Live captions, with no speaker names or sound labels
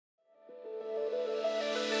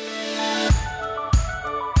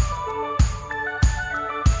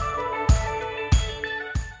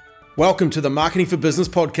Welcome to the Marketing for Business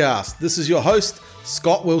podcast. This is your host,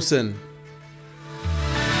 Scott Wilson.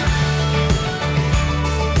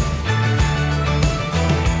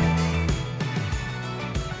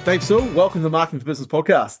 Dave Sewell, welcome to the Marketing for Business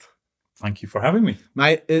podcast. Thank you for having me,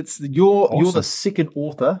 Mate. You're the second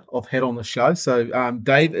author I've had on the show. So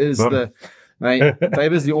Dave is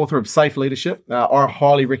Dave is the author of Safe Leadership. I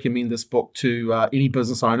highly recommend this book to any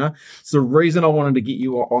business owner. It's the reason I wanted to get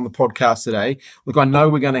you on the podcast today. Look, I know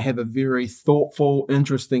we're going to have a very thoughtful,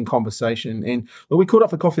 interesting conversation. And we caught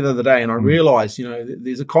up for coffee the other day, and I realized,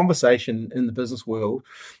 there's a conversation in the business world,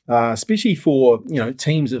 especially for,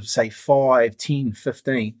 teams of, say, 5, 10,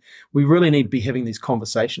 15. We really need to be having these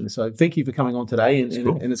conversations. So thank you for coming on today, and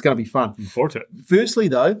it's going to be fun. Looking forward to it. Firstly,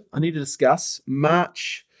 though, I need to discuss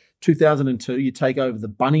March 2002, you take over the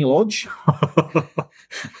Bunny Lodge.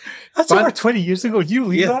 That's over 20 years ago. Did you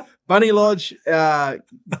leave that? Bunny Lodge,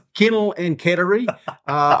 kennel and cattery.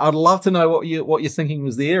 I'd love to know what your thinking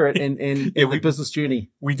was there and the business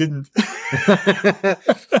journey. We didn't.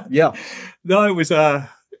 Yeah. No, it was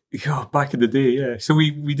back in the day, yeah. So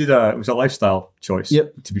we did it was a lifestyle choice,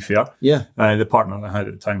 to be fair. Yeah. The partner I had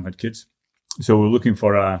at the time had kids. So we're looking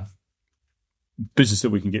for a business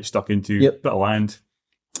that we can get stuck into, bit of land.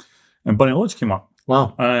 And Bunny Lodge came up.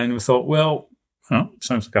 Wow. And we thought, well,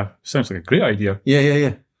 sounds like a great idea.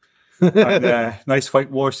 Yeah. And, nice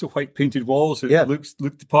white painted walls. It looked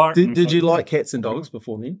the part. Did you like cats and dogs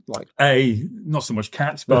before then? Not so much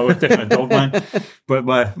cats, but I was definitely a dog man. But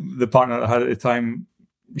the partner I had at the time,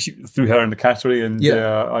 she threw her in the cattery, and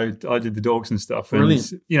I did the dogs and stuff.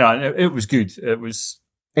 Brilliant. And, it was good. It was.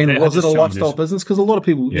 And was it a lifestyle business? Because a lot of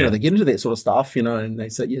people, they get into that sort of stuff, and they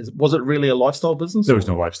say, yes. Was it really a lifestyle business? There was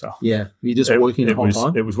no lifestyle. Yeah. You're just working the whole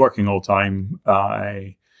time? It was working all the time.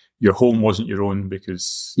 Your home wasn't your own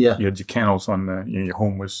because you had your kennels on your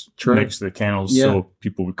home was next to the kennels. Yeah. So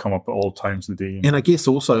people would come up at all times of the day. And I guess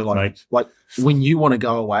also like when you want to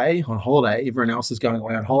go away on holiday, everyone else is going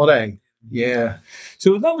away on holiday. Yeah.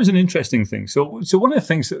 So that was an interesting thing. So one of the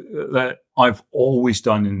things that I've always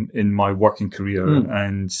done in my working career,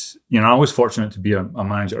 and, I was fortunate to be a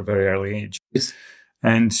manager at a very early age. Yes.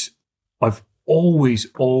 And I've always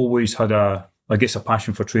had a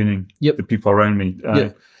passion for training the people around me.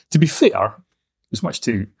 To be fair, as much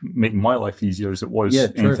to make my life easier as it was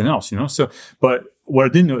anything else, So, but what I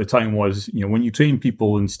didn't know at the time was, when you train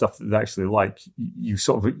people and stuff that they actually like,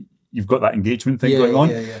 you've got that engagement thing going on,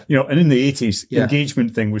 and in the 80s,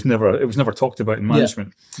 engagement thing was never talked about in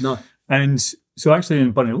management. Yeah. No. And so actually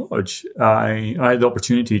in Bunny Lodge, I had the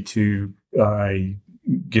opportunity to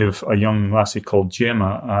give a young lassie called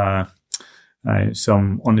Gemma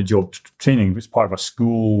some on-the-job training. It was part of a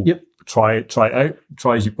school. Yep. Try it out,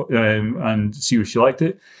 and see if she liked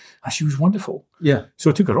it. And she was wonderful. Yeah. So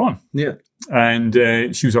I took her on. Yeah. And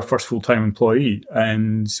she was our first full-time employee.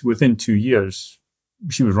 And within 2 years,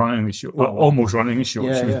 she was running the show, almost running the show.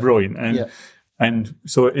 She was brilliant. And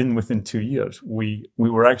so within 2 years, we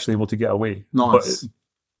were actually able to get away. Nice.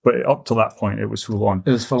 But up to that point, it was full on. It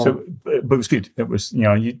was full on. But it was good. It was,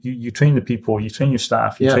 you train the people, you train your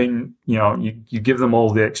staff, you train, you give them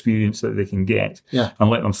all the experience that they can get and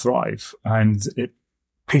let them thrive. And it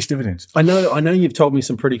pays dividends. I know you've told me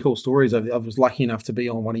some pretty cool stories. I was lucky enough to be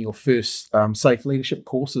on one of your first Safe Leadership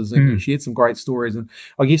courses, and you shared some great stories. And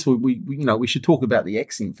I guess we should talk about the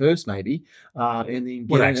accent first, maybe, and then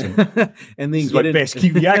what accent? And then it's get best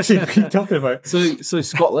Kiwi accent. What are you talking about? So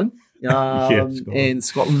Scotland. Scotland. And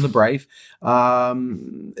Scotland the Brave.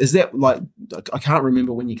 Is that I can't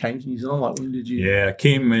remember when you came to New Zealand. When did you? Yeah, I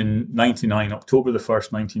came in 99, October the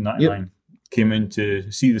 1st, 1999. Yep. Came in to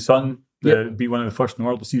see the sun. Be one of the first in the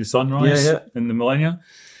world to see the sunrise in the millennia.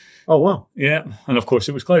 Oh, wow. Yeah. And of course,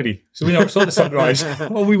 it was cloudy. So we never saw the sunrise.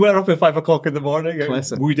 Well, we were up at 5 o'clock in the morning.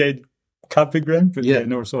 Classic. We did camping ground, but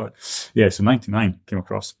never saw it. Yeah, so 99 came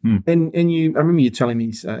across. And I remember you telling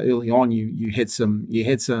me early on you had some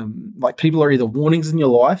people are either warnings in your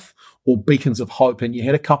life or beacons of hope, and you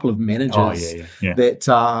had a couple of managers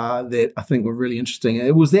that I think were really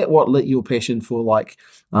interesting. Was that what lit your passion for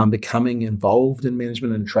becoming involved in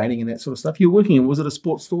management and training and that sort of stuff? You were working in, was it a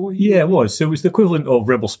sports store? Yeah, it was. So it was the equivalent of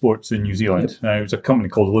Rebel Sports in New Zealand. Yep. It was a company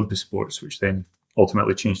called Olympus Sports, which then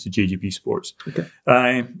ultimately changed to JGB Sports. Okay.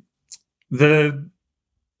 There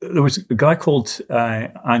was a guy called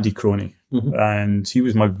Andy Croney, and he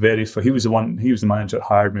was he was the manager that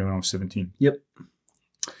hired me when I was 17. Yep.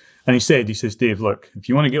 And he says, Dave, look, if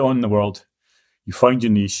you want to get on in the world, you find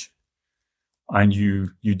your niche and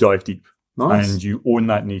you dive deep. Nice. And you own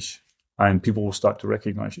that niche, and people will start to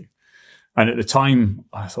recognize you. And at the time,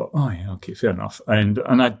 I thought, oh yeah, okay, fair enough. And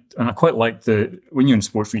I quite liked when you're in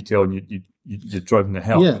sports retail and you're driving the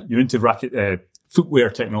hell, you're into racket footwear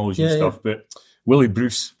technology and stuff. But Willie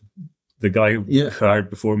Bruce, the guy who hired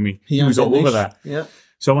before me, he was all over that. Yeah.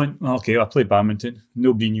 So I went, okay, I played badminton.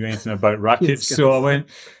 Nobody knew anything about rackets, so I went,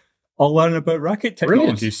 I'll learn about racket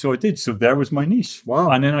technologies. Brilliant. So I did. So there was my niche.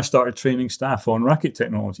 Wow. And then I started training staff on racket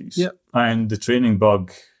technologies. Yeah. And the training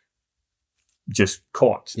bug just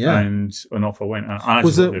caught, and off I went. And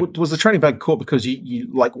was the training bug caught because you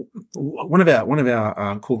like one of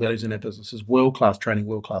our core values in our business is world class training,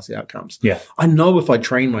 world class outcomes. Yeah, I know if I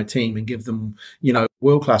train my team and give them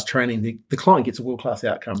world class training, the client gets a world class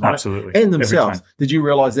outcome, right? Absolutely, and themselves. Did you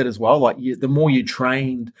realize that as well? Like the more you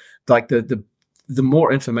trained, like the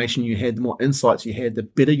more information you had, the more insights you had, the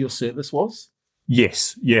better your service was.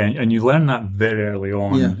 Yes, yeah, and you learn that very early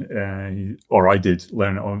on, or I did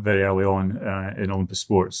learn it very early on in Olympus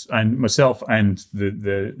Sports. And myself and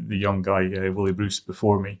the young guy, Willie Bruce,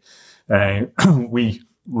 before me, we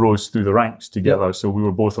rose through the ranks together. Yep. So we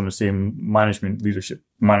were both on the same management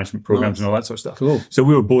programs and all that sort of stuff. Cool. So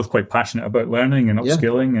we were both quite passionate about learning and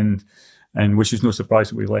upskilling and which is no surprise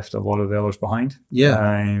that we left a lot of the others behind.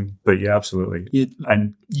 Yeah. But yeah, absolutely.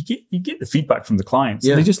 And you get the feedback from the clients.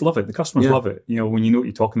 Yeah. They just love it. The customers love it. When you know what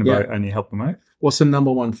you're talking about and you help them out. What's the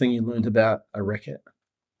number one thing you learned about a racket?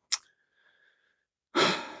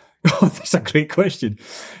 Oh, that's a great question.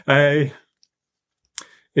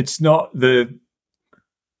 It's not the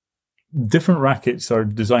different rackets are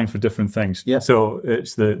designed for different things. Yeah. So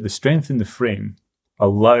it's the strength in the frame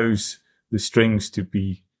allows the strings to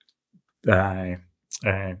be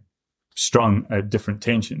strung at different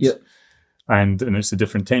tensions, and it's the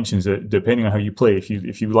different tensions that, depending on how you play.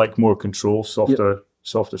 If you like more control, softer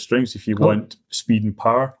strings. If you want speed and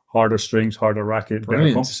power, harder strings, harder racket,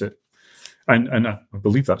 better composite. And I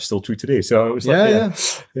believe that's still true today. So it was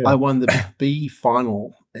I won the B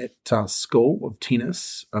final at school of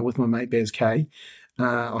tennis with my mate Baz K.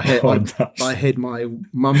 I had my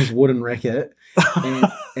mum's wooden racket,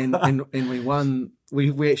 and we won.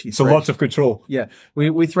 We actually lots of control. Yeah,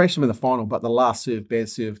 we thrashed them in the final, but the last serve,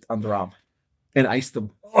 Baz served underarm and aced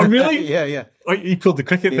them. Oh, really? Yeah. Oh, you pulled the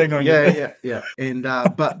cricket thing on you. Yeah. And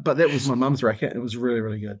but that was my mum's racket. It was really,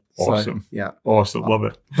 really good. Awesome. So, awesome. Love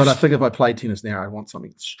it. But I think if I played tennis now, I'd want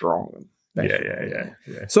something strong. Yeah.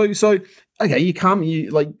 So okay,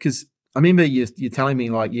 because I remember you telling me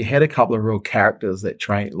like you had a couple of real characters that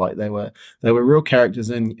trained, like they were real characters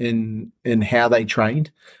in how they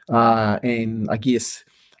trained, and I guess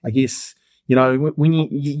when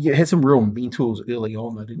you had some real mentors early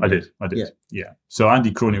on, though, didn't you? I did. Yeah. So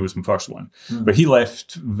Andy Croney was my first one, but he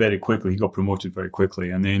left very quickly. He got promoted very quickly,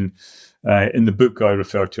 and then in the book I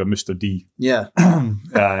referred to a Mr. D. Yeah.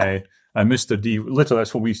 And Mr. D, literally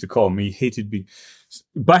that's what we used to call him. He hated being.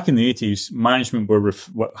 Back in the 80s, management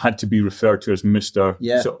had to be referred to as Mr.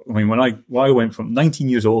 Yeah. So, I mean, when I went from 19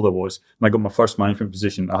 years old, when I got my first management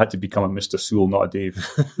position, I had to become a Mr. Sewell, not a Dave.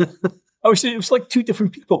 It was like two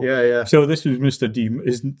different people. Yeah. So this was Mr. D.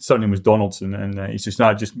 His surname was Donaldson, and he says,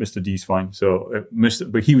 "No, just Mr. D's fine." So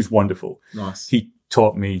but he was wonderful. Nice. He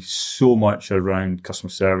taught me so much around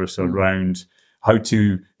customer service, around how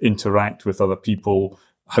to interact with other people,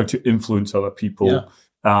 how to influence other people. Yeah.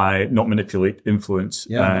 Not manipulate, influence,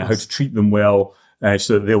 nice. How to treat them well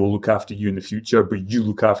so that they will look after you in the future, but you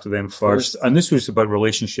look after them first. And this was about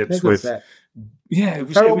relationships with... Yeah, it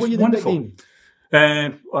was, how it old was were you wonderful.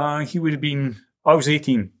 He would have been... I was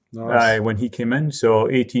 18 when he came in, so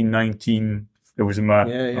 18, 19... It was in my...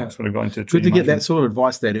 That's when I got into good to get that sort of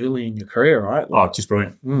advice that early in your career, right? Just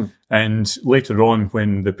brilliant. And later on,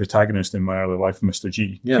 when the protagonist in my early life, Mr.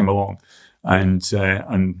 G, came along,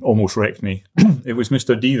 and almost wrecked me. It was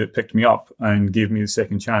Mr. D that picked me up and gave me the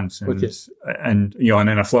second chance, and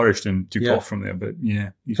then I flourished and took off from there. But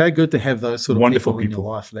how good to have those sort of wonderful people in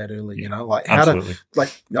your life that early. Like how absolutely. To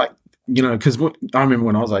like because I remember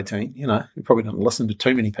when I was 18. You probably didn't listen to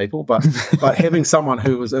too many people, but having someone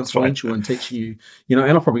who was influential in teaching you,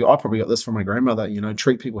 and I probably got this from my grandmother.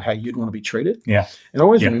 Treat people how you'd want to be treated. Yeah, and I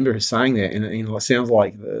always remember her saying that, and it sounds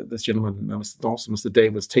like this gentleman, Mr. Donaldson, Mr. D,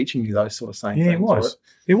 was teaching you those sort of same things.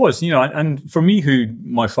 It was. And for me, who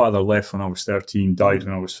my father left when I was 13, died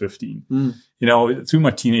when I was 15. Through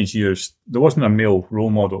my teenage years, there wasn't a male role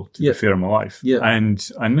model to be fair in my life. Yeah, and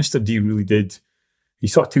Mr. D really did. He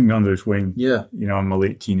sort of took me under his wing, in my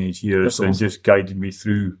late teenage years. That's and awesome. Just guided me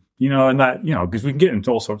through, and that, because we can get into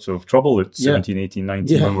all sorts of trouble at 17, 18,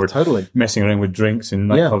 19 when we're messing around with drinks and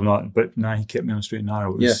nightclub and that. But he kept me on the straight and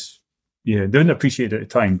narrow. It was, didn't appreciate it at the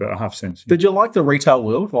time, but I have since. Did you like the retail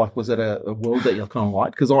world? Like, was it a world that you kind of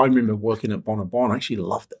liked? Because I remember working at Bon. I actually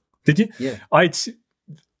loved it. Did you? Yeah.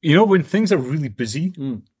 When things are really busy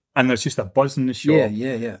and there's just a buzz in the shop.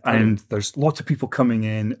 Yeah. And there's lots of people coming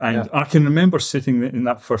in. And I can remember sitting in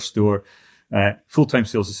that first store, full-time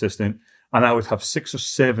sales assistant, and I would have 6 or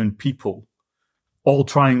 7 people all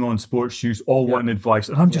trying on sports shoes, all wanting advice.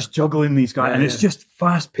 And I'm just juggling these guys. And it's just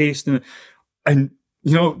fast-paced. And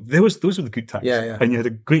those were the good times. And you had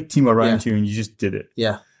a great team around you and you just did it.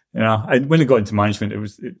 Yeah. And when it got into management,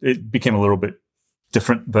 it became a little bit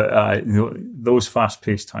different, but those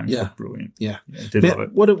fast-paced times were brilliant. Yeah, I did love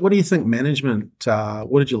it. What do you think management?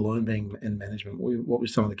 What did you learn being in management? What were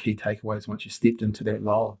some of the key takeaways once you stepped into that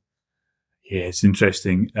role? Yeah, it's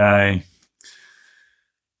interesting. They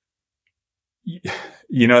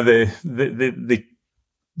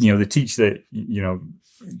teach that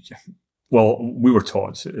well, we were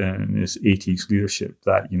taught in this 80s leadership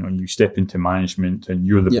that, you step into management and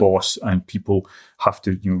you're the boss and people have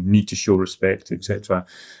to, need to show respect, etc.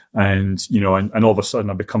 And, and all of a sudden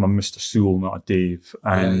I become a Mr. Sewell, not a Dave.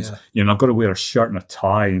 And, I've got to wear a shirt and a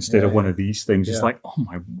tie instead of one of these things. It's like, oh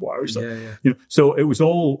my word. So it was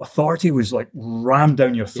all, authority was like rammed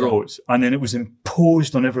down your throat and then it was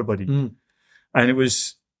imposed on everybody. And it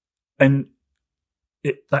was,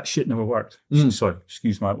 that shit never worked. Sorry,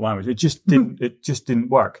 excuse my language. It just didn't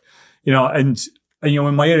work. And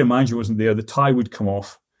when my area manager wasn't there, the tie would come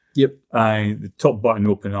off. Yep. The top button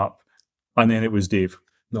open up, and then it was Dave.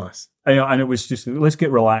 Nice. And it was just, let's get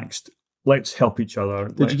relaxed. Let's help each other.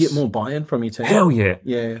 Did you get more buy-in from your team? Hell yeah.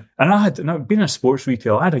 Yeah. And I'd been in a sports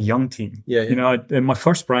retail. I had a young team. Yeah. In my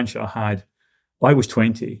first branch that I was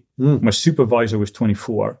 20. My supervisor was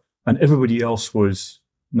 24, and everybody else was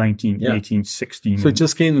 19, 18, 16. So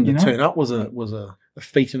just getting them to turn up was a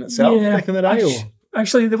feat in itself back in the day?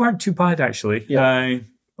 Actually, they weren't too bad, actually. Yeah.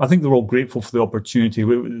 I think they're all grateful for the opportunity.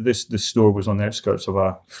 This store was on the outskirts of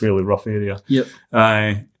a fairly rough area. Yep.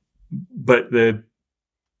 But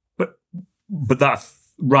that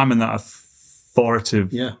ramming that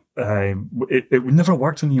authoritative, it never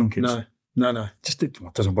worked on the young kids. No.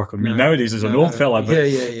 It doesn't work on me nowadays as an old fella, but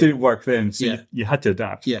it didn't work then. So you had to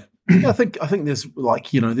adapt. Yeah. I think there's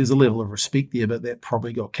there's a level of respect there, but that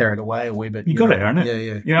probably got carried away a wee bit. You got to earn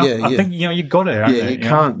it. I think you got to earn it.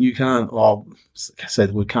 You can't. Well, I say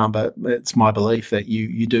the word can't, but it's my belief that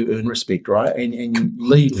you do earn respect, right? And you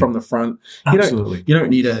lead from the front. Absolutely. You don't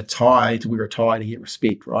need a tie to wear a tie to get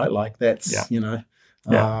respect, right? Like that's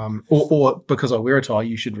or because I wear a tie,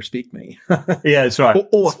 you should respect me. Yeah, that's right.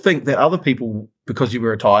 Or think that other people, because you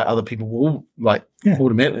wear a tie, other people will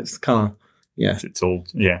automatically. It's kind of. Yeah, it's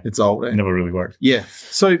old. Yeah, it's old. It never really worked. Yeah.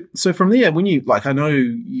 So from there, when you I know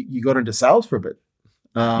you got into sales for a bit.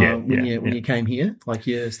 When you came here,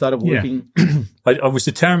 you started working. I was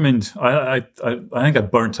determined. I think I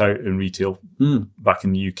burnt out in retail back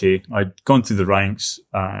in the UK. I'd gone through the ranks.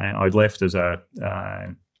 I'd left as a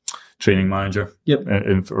training manager. Yep. in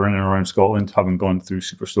and around Scotland, having gone through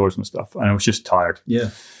superstores and stuff, and I was just tired. Yeah.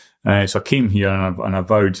 So I came here and I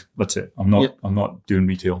vowed, that's it. I'm not doing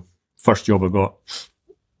retail. First job I got,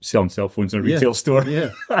 selling cell phones in a retail store. Yeah.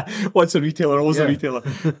 Once a retailer, always a retailer.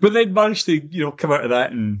 But then managed to, come out of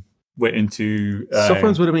that and went into cell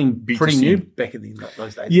phones would have been B2C. Pretty new back in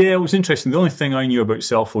those days. Yeah, it was interesting. The only thing I knew about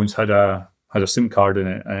cell phones had a SIM card in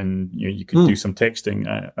it, and you could do some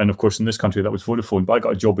texting. And of course, in this country, that was Vodafone. But I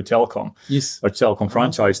got a job with Telecom. Yes, or Telecom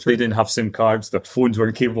franchise. They didn't have SIM cards. Their phones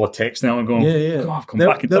weren't capable of text. Now I'm going. Yeah. God, I've come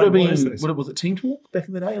back in time. What was it? Team Talk back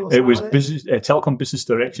in the day? It was business. Telecom Business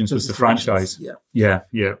Directions was the franchise. Yeah.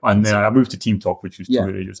 And then I moved to Team Talk, which was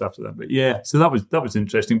 2 years after that. But so that was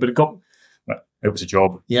interesting. But it was a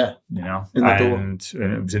job. Yeah. And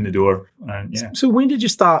it was in the door. And So when did you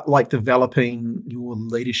start developing your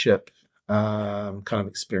leadership kind of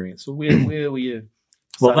experience? So where were you?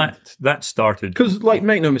 Well, that started because,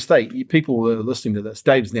 make no mistake, people who are listening to this,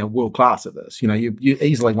 Dave's now world class at this. You're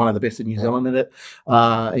easily one of the best in New Zealand at it.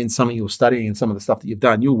 In some of your studying and some of the stuff that you've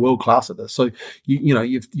done, you're world class at this. So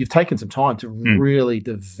you've taken some time to really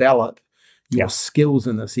develop your skills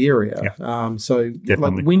in this area. So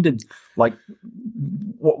definitely. When did what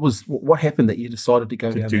happened that you decided to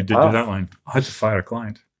go down do that line? I had to fire a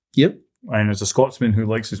client. Yep. And as a Scotsman who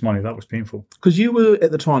likes his money, that was painful. Because you were,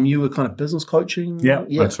 at the time, kind of business coaching? Yeah,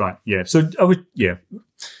 that's right. Yeah. So I would, in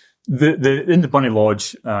the Bunny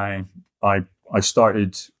Lodge, I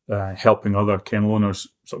started helping other kennel owners.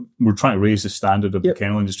 So we're trying to raise the standard of the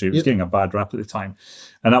kennel industry. It was getting a bad rap at the time.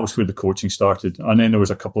 And that was where the coaching started. And then there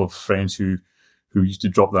was a couple of friends who used to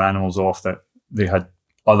drop their animals off that they had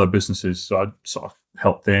other businesses. So I'd sort of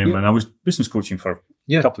help them. And I was business coaching for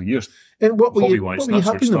couple of years. And what were you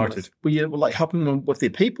helping them with? Were you like helping them with their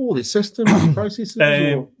people, their systems, and processes?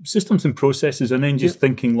 Systems and processes, and then just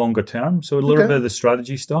thinking longer term. So a little bit of the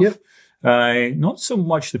strategy stuff. Yep. Not so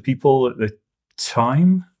much the people at the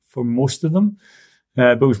time for most of them,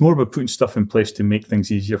 but it was more about putting stuff in place to make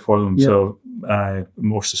things easier for them, so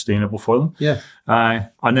more sustainable for them. Yeah.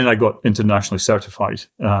 And then I got internationally certified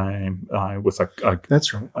with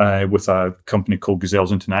that's right. With a company called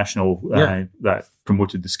Gazelles International that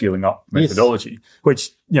promoted the scaling up methodology,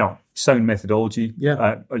 which sound methodology.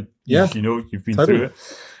 You've been through it,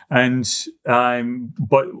 and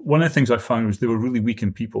but one of the things I found was they were really weak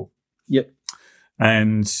in people. Yep.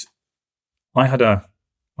 And I had a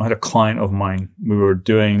client of mine. We were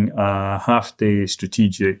doing a half-day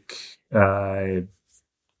strategic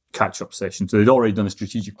catch-up session. So they'd already done a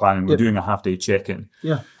strategic plan and we're doing a half-day check-in.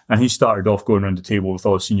 Yeah. And he started off going around the table with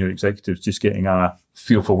all the senior executives, just getting a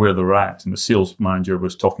feel for where they're at. And the sales manager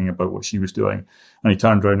was talking about what she was doing. And he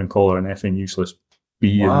turned around and called her an effing useless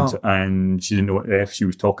B. Wow. And she didn't know what the F she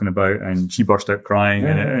was talking about. And she burst out crying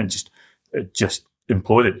and it just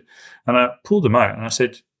imploded. And I pulled him out and I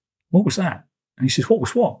said, "What was that?" And he says, "What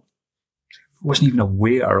was what?" I wasn't even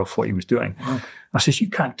aware of what he was doing. Wow. I says, "You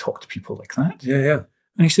can't talk to people like that." Yeah.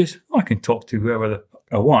 And he says, "I can talk to whoever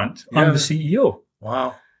I want. I'm the CEO."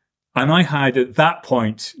 Wow. And I had at that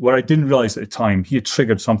point, where I didn't realize at the time, he had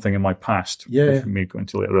triggered something in my past. Yeah. We may go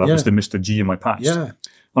into later. That was the Mr. G in my past. Yeah.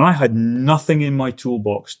 And I had nothing in my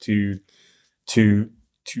toolbox to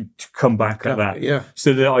come back at that. Yeah.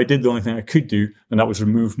 So that I did the only thing I could do, and that was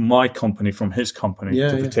remove my company from his company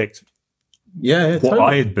to protect what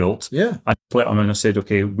I had built. Yeah. I split him and I said,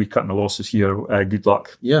 "Okay, we're cutting the losses here. Good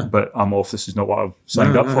luck. Yeah. But I'm off. This is not what I've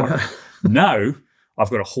signed up for." Now I've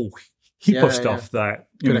got a whole heap of stuff that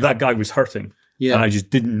that guy was hurting. Yeah. And I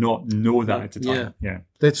just did not know that at the time. Yeah.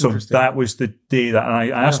 That's interesting. That was the day that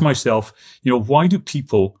I asked myself, why do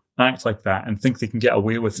people act like that and think they can get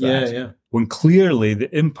away with that when clearly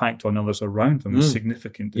the impact on others around them is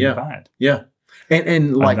significant and bad? Yeah.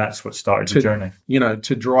 And that's what started the journey.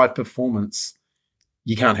 To drive performance,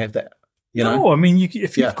 you can't have that. No, I mean,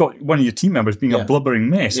 if you've got one of your team members being a blubbering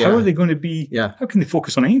mess, how are they going to be? Yeah. How can they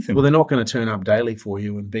focus on anything? Well, they're not going to turn up daily for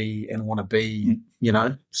you and want to be,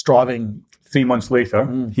 striving. 3 months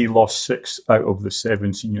later, he lost 6 out of the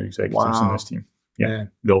 7 senior executives in this team. Yeah,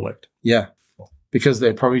 they all left. Yeah, because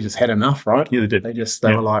they probably just had enough, right? Yeah, they did.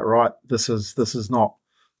 They were like, right, this is not.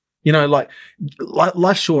 Like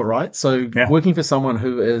life's short, right? So working for someone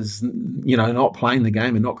who is, not playing the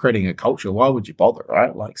game and not creating a culture, why would you bother,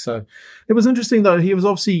 right? So it was interesting though. He was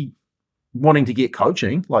obviously wanting to get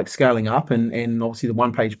coaching, like scaling up and obviously the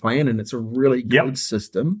 1-page plan, and it's a really good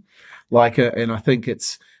system. And I think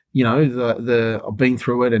it's, I've been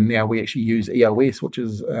through it, and now we actually use EOS, which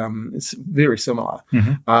is it's very similar.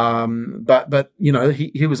 Mm-hmm. But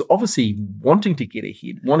he was obviously wanting to get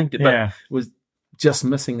ahead, but was just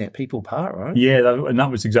missing that people part, right? Yeah, and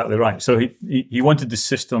that was exactly right. So he wanted the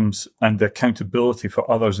systems and the accountability for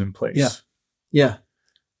others in place. Yeah.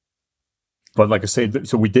 But like I said,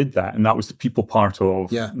 so we did that, and that was the people part of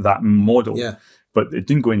that model. Yeah. But it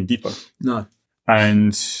didn't go any deeper. No. And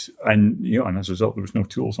as a result, there was no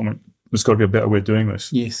tools. I mean, there's got to be a better way of doing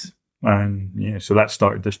this. Yes. And so that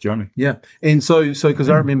started this journey. Yeah. And so because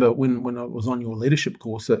I remember when I was on your leadership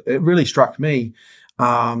course, it really struck me,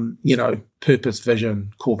 purpose,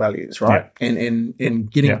 vision, core values, right? Yeah.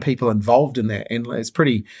 And getting people involved in that. And it's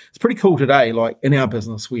pretty cool today. Like in our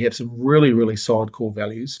business, we have some really, really solid core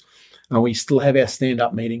values. We still have our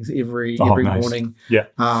stand-up meetings every morning. Yeah.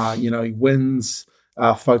 Wins,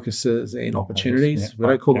 focuses, and opportunities. Yeah. We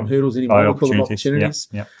don't call them hurdles anymore. We call them opportunities.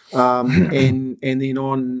 Yeah. And then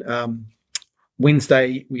on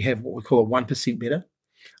Wednesday, we have what we call a 1% better.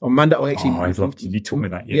 On Monday, you told me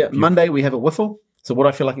that. Yeah. Monday, we have a whiffle. So what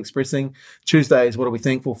I feel like expressing. Tuesday is what are we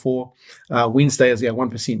thankful for. Wednesday is our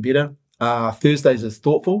 1% better. Thursdays is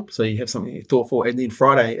thoughtful. So you have something you're thoughtful. And then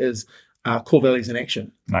Friday is core values in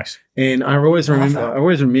action. Nice. And I always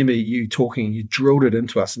remember you talking, you drilled it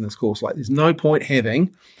into us in this course. Like there's no point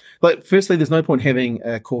having, there's no point having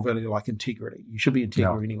a core value like integrity. You should be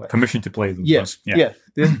integral anyway. Permission to play them. Yes. Yeah.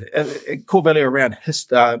 There's a core value around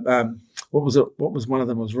what was it? What was one of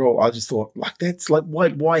them was raw? I just thought that's like,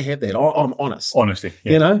 why have that? I'm honest. Honesty.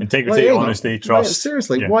 Yeah. Integrity, honesty, trust.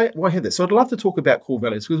 Seriously, why have that? So I'd love to talk about core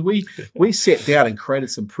values because we sat down and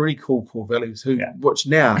created some pretty cool core values which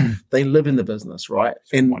now they live in the business, right?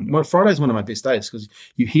 And Friday's one of my best days because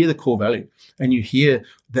you hear the core value and you hear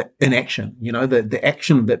the in action, the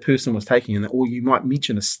action that person was taking, or you might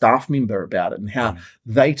mention a staff member about it and how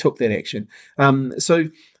they took that action. So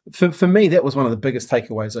for me, that was one of the biggest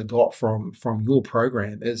takeaways I got from your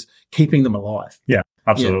program is keeping them alive. Yeah,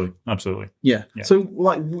 absolutely. Absolutely. Yeah. So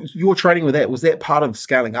like your training with that, was that part of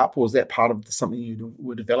scaling up, or was that part of something you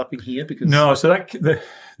were developing here? Because no, so that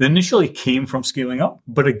initially came from scaling up,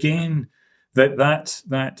 but again,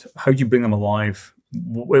 that how you bring them alive,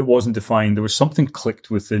 it wasn't defined. There was something clicked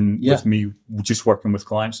with me just working with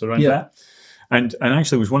clients around that. And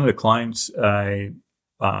actually, it was one of the clients.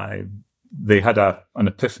 They had an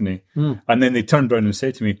epiphany, and then they turned around and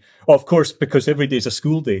said to me, "Oh, of course, because every day is a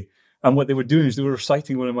school day." And what they were doing is they were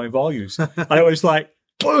reciting one of my values. And I was like,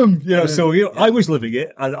 boom, I was living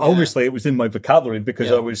it, and obviously it was in my vocabulary because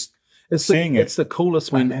I was saying it. It's the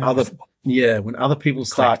coolest when other people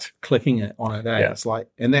start clicking it on it. It's like,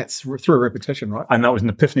 and that's through repetition, right? And that was an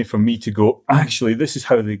epiphany for me to go, actually, this is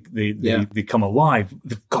how they come alive.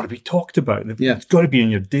 They've got to be talked about. It's got to be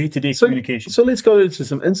in your day-to-day communication. So let's go into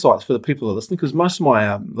some insights for the people who are listening, because most of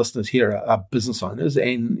my listeners here are business owners,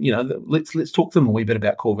 and let's talk to them a wee bit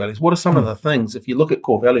about core values. What are some of the things, if you look at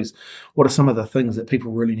core values, what are some of the things that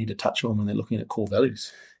people really need to touch on when they're looking at core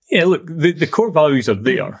values? Yeah, look, the core values are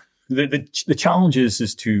there. The challenge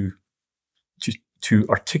is to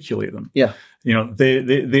articulate them. Yeah.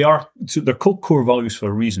 They're called core values for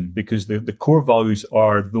a reason, because the core values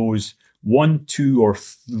are those 1, 2, or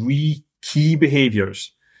 3 key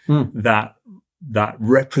behaviors that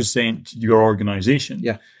represent your organization.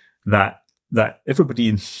 Yeah. That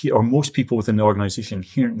everybody or most people within the organization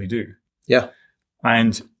inherently do. Yeah.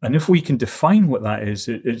 And if we can define what that is,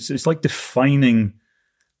 it's like defining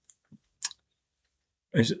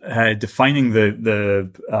the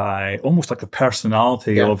almost like the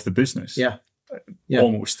personality of the business. Yeah.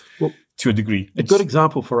 Almost to a degree. A good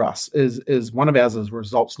example for us is one of ours is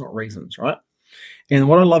results, not reasons, right? And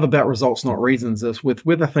what I love about results, not reasons, is with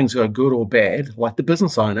whether things go good or bad, like the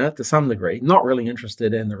business owner, to some degree, not really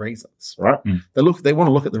interested in the reasons, right? They want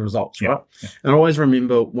to look at the results, right? Yeah. And I always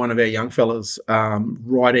remember one of our young fellas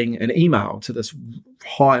writing an email to this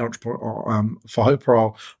high entrepreneur,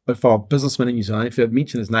 for businessman in New Zealand. If I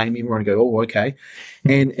mention his name, everyone would go, "Oh, okay."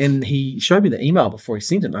 And he showed me the email before he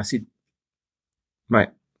sent it, and I said,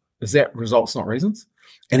 "Mate, is that results, not reasons?"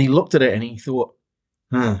 And he looked at it and he thought,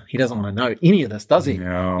 he doesn't want to know any of this, does he?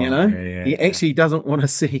 No, he actually doesn't want to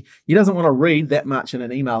see. He doesn't want to read that much in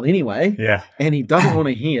an email anyway. Yeah, and he doesn't want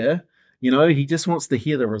to hear. He just wants to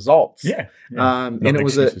hear the results. Yeah. And it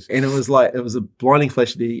was a blinding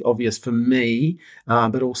flash to be obvious for me,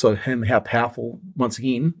 but also him how powerful, once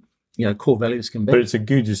again, core values can be. But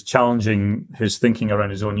it's challenging his thinking around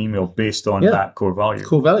his own email based on that core value.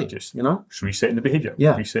 Core value, just resetting the behavior,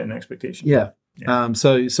 resetting the expectation. Yeah.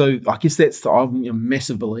 So I guess I'm a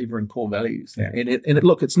massive believer in core values, and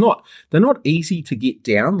they're not easy to get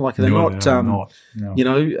down. Like they're not.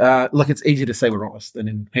 Like it's easy to say we're honest and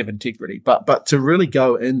then have integrity, but to really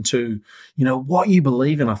go into what you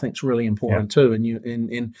believe in, I think is really important too.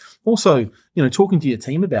 And also talking to your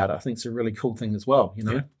team about it, I think is a really cool thing as well.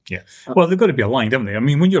 Yeah. Well, they've got to be aligned, haven't they? I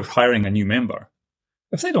mean, when you're hiring a new member,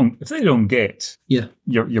 if they don't get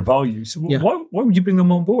your values, why would you bring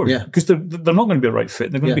them on board? Yeah. Because they're not going to be a right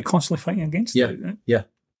fit. They're going to be constantly fighting against it. Right? Yeah.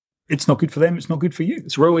 It's not good for them. It's not good for you.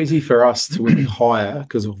 It's real easy for us to hire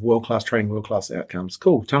because of world-class training, world-class outcomes.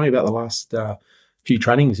 Cool. Tell me about the last few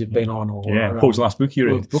trainings you've been on. Or what was the last book you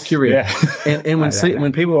read? Book you read. Yeah. And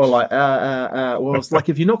when people are like, well, it's like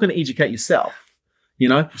if you're not going to educate yourself,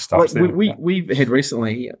 we've had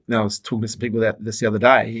recently. Now I was talking to some people about this the other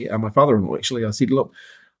day. My father-in-law actually. I said, "Look,"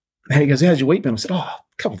 he goes, "How's your week been?" I said, "Oh, a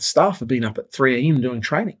couple of staff have been up at 3 a.m. doing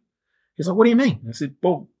training." He's like, "What do you mean?" I said,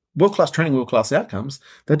 "Well, world-class training, world-class outcomes.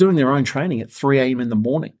 They're doing their own training at 3 a.m. in the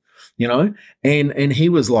morning." And he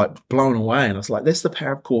was like blown away, and I was like, "That's the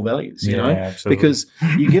power of core values, absolutely. Because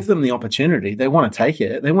you give them the opportunity, they want to take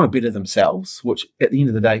it, they want to better themselves, which at the end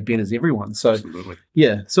of the day betters everyone." So, absolutely.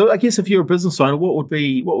 Yeah. So I guess if you're a business owner, what would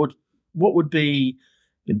be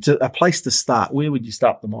a place to start? Where would you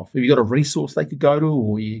start them off? Have you got a resource they could go to,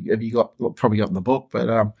 or have you got probably got in the book? But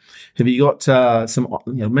have you got some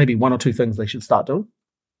maybe 1 or 2 things they should start doing?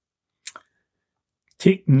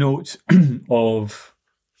 Take note of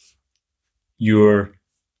your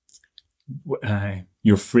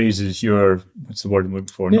phrases, what's the word I'm looking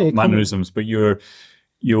for? Not mannerisms, but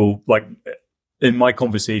you'll like in my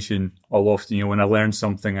conversation, I'll often, when I learn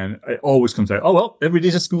something, and it always comes out, "Oh well, every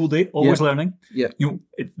day's a school day, always learning." Yeah,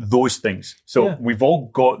 those things. So we've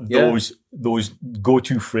all got those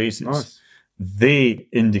go-to phrases. Nice. They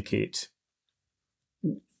indicate,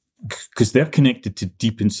 because they're connected to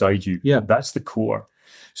deep inside you. Yeah, that's the core.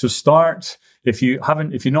 So start if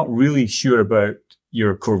you're not really sure about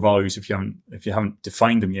your core values if you haven't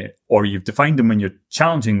defined them yet, or you've defined them and you're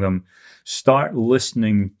challenging them. Start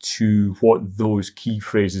listening to what those key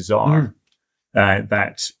phrases are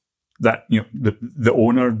that the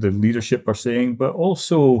owner, the leadership are saying, but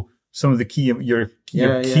also some of the key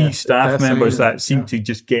staff members that seem to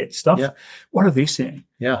just get stuff. Yeah. What are they saying?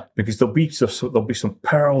 Yeah, because there'll be some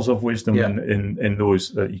pearls of wisdom in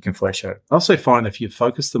those that you can flesh out. I also find if you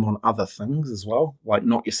focus them on other things as well, like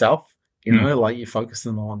not yourself, like you focus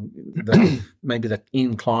them on maybe the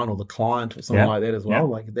end client or the client or something like that as well.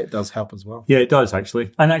 Like that does help as well. Yeah, it does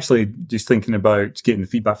actually. And actually, just thinking about getting the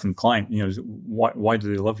feedback from the client, why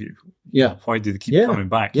do they love you? Yeah, why do they keep coming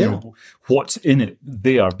back? Yeah. What's in it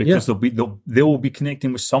there? Because they will be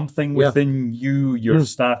connecting with something within you, your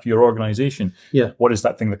staff, your organization. Yeah, what is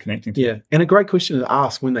that thing they're connecting to? Yeah, and a great question to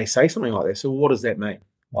ask when they say something like that. So, what does that mean?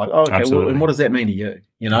 Like, okay, well, and what does that mean to you?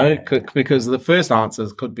 Because the first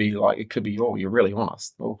answers could be like, oh, you're really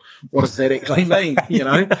honest. Well, what does that actually mean?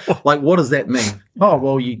 Like, what does that mean? Oh,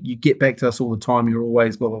 well, you get back to us all the time. You're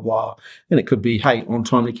always blah, blah, blah. And it could be, hey, on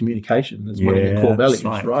timely communication is one of your core values,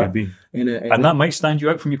 right? Could be. And that might stand you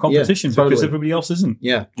out from your competition because everybody else isn't.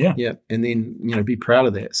 Yeah. And then, be proud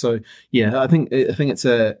of that. So, I think it's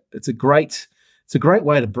a great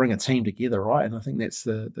way to bring a team together, right? And I think that's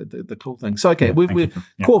the cool thing. So, okay, we've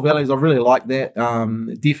core values. I really like that.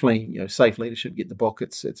 Definitely, safe leadership. Get the book.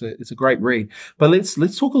 It's a great read. But let's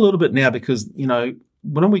talk a little bit now because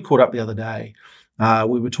when we caught up the other day,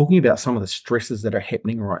 we were talking about some of the stresses that are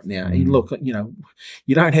happening right now. And look, you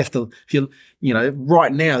don't have to. If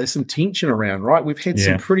right now there's some tension around, right? We've had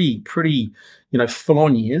some pretty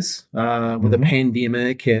full-on years with a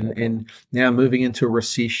pandemic and now moving into a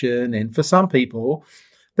recession. And for some people,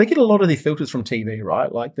 they get a lot of their filters from TV,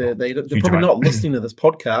 right? Like they're probably not listening to this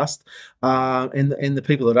podcast. And the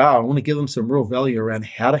people that are, I want to give them some real value around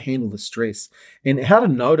how to handle the stress and how to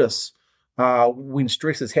notice when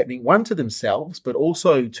stress is happening, one to themselves, but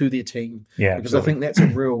also to their team. Yeah, because I think that's a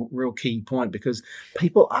real key point because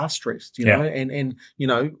people are stressed, and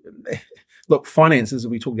look, finances,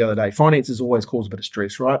 we talked the other day, finances always cause a bit of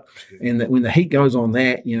stress, right? And that when the heat goes on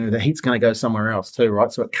that, the heat's going to go somewhere else too,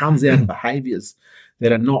 right? So it comes out in behaviors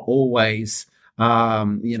that are not always,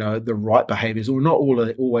 the right behaviors or not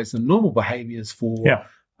always the normal behaviors for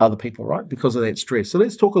other people, right? Because of that stress. So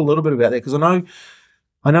let's talk a little bit about that because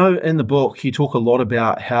I know in the book you talk a lot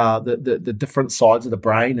about how the different sides of the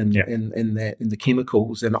brain and the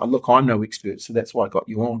chemicals. And look, I'm no expert, so that's why I got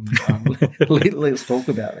you on. Let's talk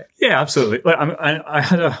about that. Yeah, absolutely.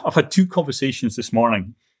 I've had two conversations this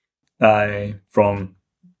morning from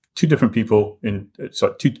two people in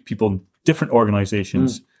different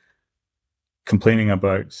organizations complaining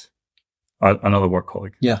about another work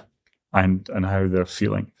colleague. Yeah, and how they're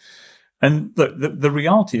feeling. And the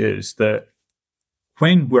reality is that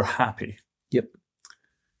when we're happy,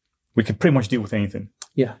 we can pretty much deal with anything.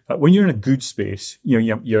 Yeah. When you're in a good space, you're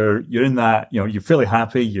in that, you're fairly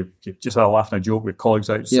happy. You've just had a laugh and a joke with colleagues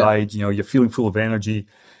outside. You're feeling full of energy.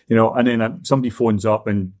 And then somebody phones up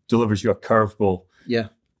and delivers you a curveball. Yeah.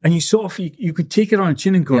 And you sort of you could take it on the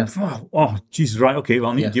chin and go, oh, Jesus, right, okay, well,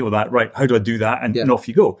 I need to deal with that. Right, how do I do that? And off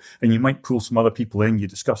you go. And you might pull some other people in. You're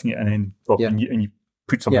discussing it, and then and you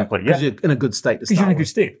put something in play. Because you're in a good state to start. Because you're in a good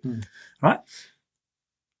state, right?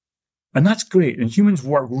 And that's great. And humans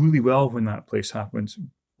work really well when that place happens.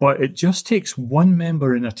 But it just takes one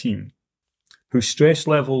member in a team whose stress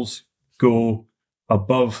levels go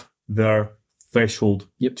above their threshold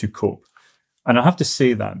to cope. And I have to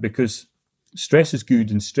say that because stress is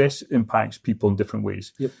good and stress impacts people in different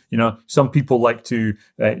ways. Some people like to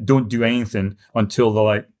don't do anything until they're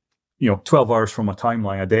like, 12 hours from a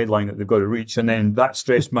timeline, a deadline that they've got to reach. And then that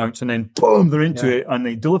stress mounts and then boom, they're into it and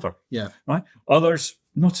they deliver. Yeah. Right. Others,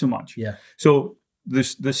 not so much. Yeah. So the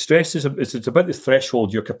stress is it's about the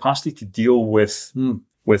threshold, your capacity to deal with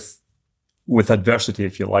adversity,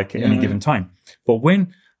 if you like, at any given time. But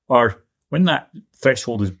when that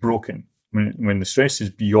threshold is broken, when the stress is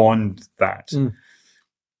beyond that,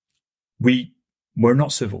 we're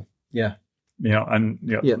not civil. Yeah.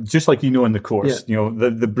 Just like in the course,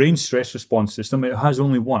 the brain stress response system, it has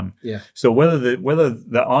only one. Yeah. So whether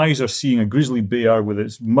the eyes are seeing a grizzly bear with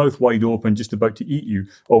its mouth wide open just about to eat you,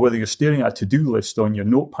 or whether you're staring at a to-do list on your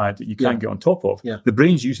notepad that you can't get on top of, the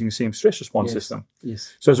brain's using the same stress response system.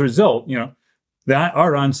 Yes. So as a result,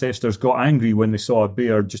 our ancestors got angry when they saw a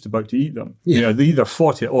bear just about to eat them. They either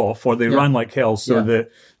fought it off or they ran like hell. So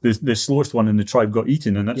the slowest one in the tribe got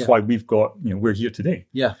eaten, and that's why we've got we're here today.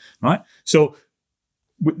 Yeah. Right. So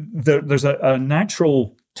there's a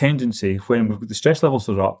natural tendency when the stress levels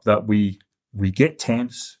are up that we get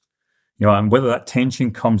tense. And whether that tension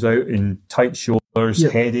comes out in tight shoulders There's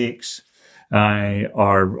headaches,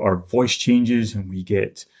 our voice changes, and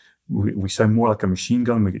we sound more like a machine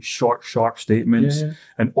gun. We get short, sharp statements,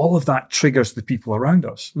 and all of that triggers the people around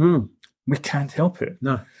us. We can't help it.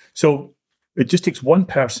 No. So it just takes one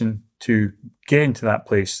person to get into that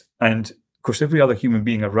place, and of course, every other human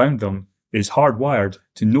being around them is hardwired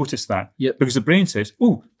to notice that, because the brain says,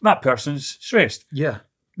 "Oh, that person's stressed.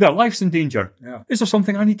 Their life's in danger. Is there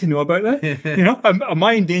something I need to know about that? Am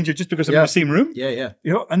I in danger just because I'm in the same room?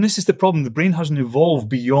 And this is the problem. The brain hasn't evolved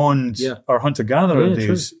beyond our hunter-gatherer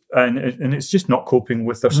days, and it's just not coping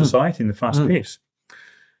with their society in the fast pace.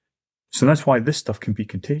 So that's why this stuff can be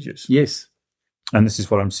contagious. Yes. And this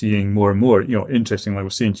is what I'm seeing more and more. Interestingly, I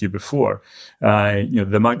was saying to you before, the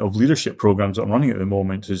amount of leadership programs that I'm running at the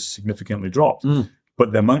moment has significantly dropped.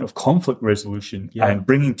 But the amount of conflict resolution and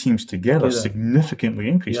bringing teams together significantly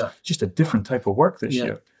increased. Just a different type of work this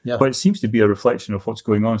year. But it seems to be a reflection of what's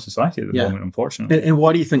going on in society at the moment, unfortunately. And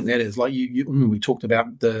why do you think that is? Like we talked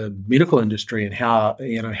about the medical industry and how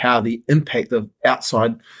the impact of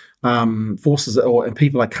outside forces and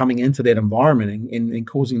people are coming into that environment and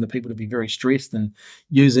causing the people to be very stressed and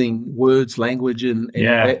using words, language, and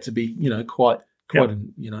that to be quite.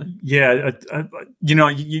 You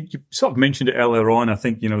sort of mentioned it earlier on. I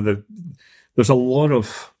think there's a lot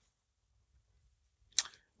of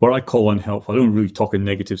what I call unhelpful. I don't really talk in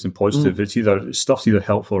negatives and positives. It's stuff's either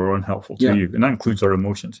helpful or unhelpful to you, and that includes our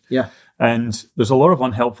emotions. And there's a lot of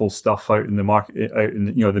unhelpful stuff out in the market.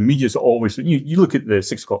 The media's always. You look at the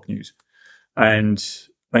 6 o'clock news, and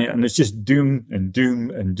it's just doom and doom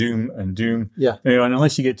and doom and doom. And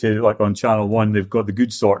unless you get to on Channel 1, they've got the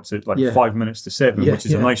good sorts at 5 minutes to 7, which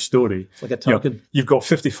is a nice story. It's like a token. You've got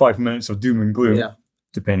 55 minutes of doom and gloom,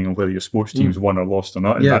 depending on whether your sports team's won or lost or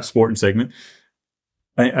not in that sporting segment.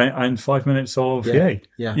 And 5 minutes of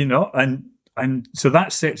and so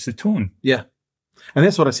that sets the tone. And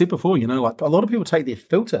that's what I said before. A lot of people take their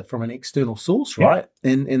filter from an external source, right?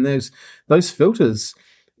 And those filters.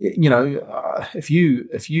 If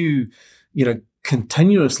you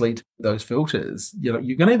continuously those filters, you're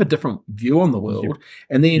going to have a different view on the world,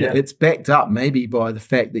 and then it's backed up maybe by the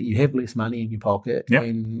fact that you have less money in your pocket,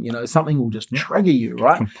 and something will just trigger you,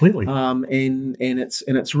 right? Completely. And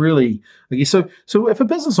it's really, I guess, so if a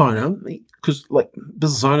business owner, because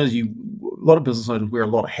business owners, a lot of business owners wear a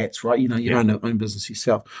lot of hats, right? You own business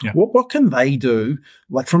yourself. What can they do,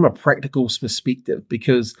 from a practical perspective?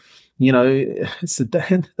 Because it's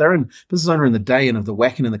they're in business owner in the day and of the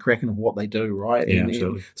whacking and the cracking of what they do, right?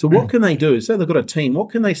 Absolutely. So what can they do? Say they've got a team, what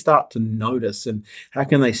can they start to notice, and how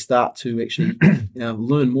can they start to actually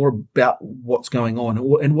learn more about what's going on,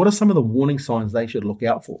 and what are some of the warning signs they should look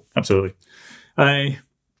out for? Absolutely.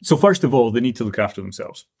 So first of all, they need to look after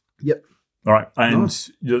themselves. All right, and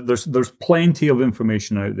there's plenty of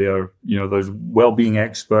information out there. There's well-being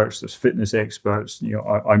experts, there's fitness experts.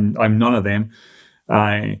 I'm none of them.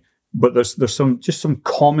 But there's some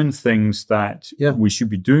common things that we should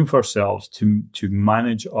be doing for ourselves to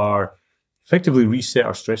manage effectively reset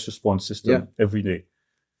our stress response system every day.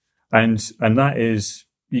 And that is,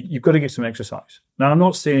 you've got to get some exercise. Now, I'm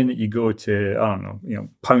not saying that you go to,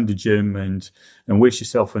 pound the gym and waste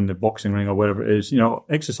yourself in the boxing ring or whatever it is.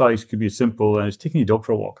 Exercise could be as simple as taking your dog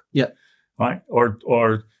for a walk. Right?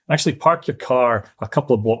 Or actually park your car a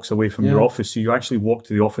couple of blocks away from your office, so you actually walk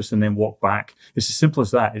to the office and then walk back. It's as simple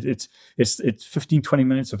as that. It's 15, 20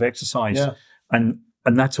 minutes of exercise, and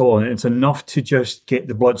that's all. And it's enough to just get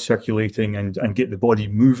the blood circulating and get the body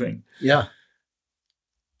moving.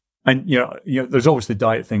 And there's always the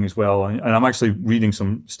diet thing as well. And I'm actually reading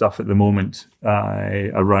some stuff at the moment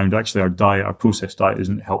around actually our diet. Our processed diet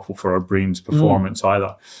isn't helpful for our brain's performance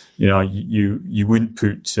either. You wouldn't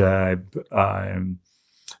put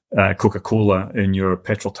Coca-Cola in your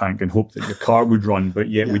petrol tank and hope that your car would run, but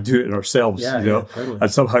yet we do it ourselves, totally.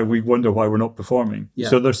 And somehow we wonder why we're not performing.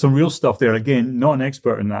 So there's some real stuff there. Again, not an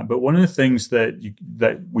expert in that, but one of the things that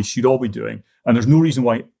we should all be doing, and there's no reason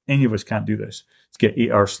why any of us can't do this, is get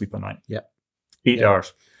 8 hours sleep a night. 8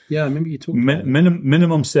 hours. I remember you talking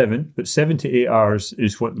minimum 7, but 7 to 8 hours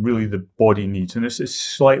is what really the body needs, and this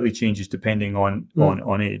slightly changes depending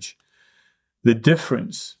on age. The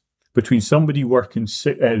difference between somebody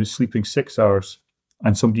sleeping 6 hours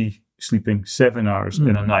and somebody sleeping 7 hours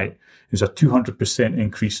in a night is a 200%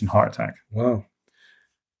 increase in heart attack. Wow.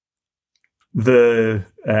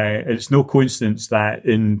 It's no coincidence that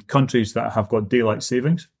in countries that have got daylight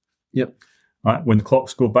savings, right, when the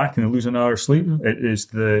clocks go back and they lose an hour of sleep, it is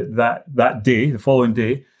that day, the following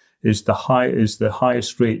day, is the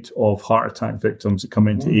highest rate of heart attack victims that come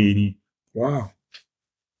into A&E. Wow.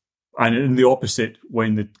 And in the opposite,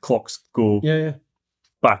 when the clocks go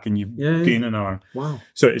back and you gain an hour. Wow.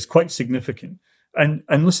 So it's quite significant. And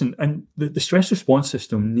listen, and the stress response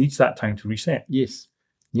system needs that time to reset. Yes.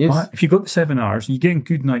 But if you've got the 7 hours and you're getting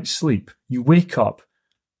good night's sleep, you wake up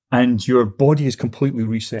and your body is completely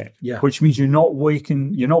reset. Yeah. Which means you're not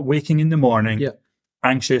waking in the morning,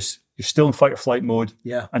 anxious, you're still in fight or flight mode,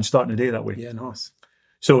 and starting the day that way. Yeah, nice.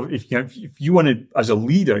 So if you want to, as a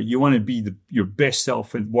leader, you want to be your best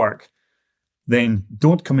self at work, then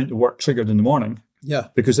don't come into work triggered in the morning. Yeah.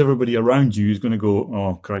 Because everybody around you is going to go,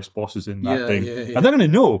 oh, Christ, boss is in that thing. Yeah. And they're going to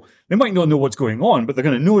know. They might not know what's going on, but they're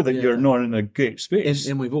going to know that you're not in a great space.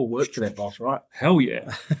 And we've all worked for that boss, right? Hell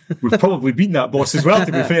yeah. We've probably beaten that boss as well,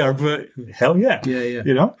 to be fair, but hell yeah. Yeah.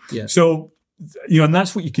 You know? Yeah. So, and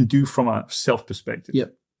that's what you can do from a self perspective.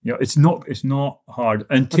 Yep. It's not hard.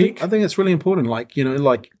 And I think it's really important. Like,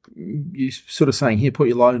 like you sort of saying here, put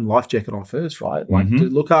your own life jacket on first, right? Like, to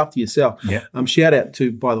look after yourself. Yeah. Shout out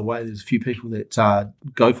to, by the way, there's a few people that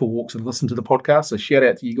go for walks and listen to the podcast. So shout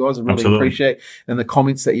out to you guys. I really appreciate and the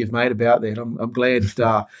comments that you've made about that. I'm glad,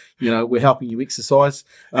 we're helping you exercise.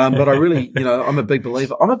 But I really, I'm a big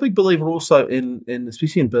believer. I'm a big believer also in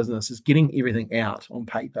especially in business, is getting everything out on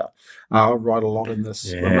paper. I write a lot in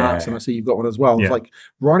this remarks, and I see you've got one as well. Yeah. It's like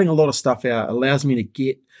writing a lot of stuff out allows me to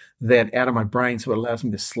get that out of my brain, so it allows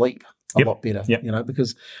me to sleep a lot better.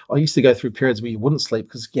 Because I used to go through periods where you wouldn't sleep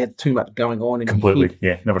because you had too much going on in completely.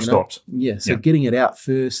 your head. Never stops. So getting it out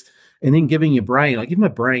first, and then giving your brain. I give my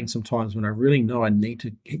brain sometimes when I really know I need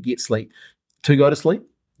to get sleep to go to sleep.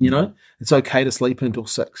 It's okay to sleep until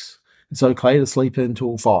 6. It's okay to sleep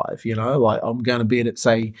until 5. Like I'm going to bed at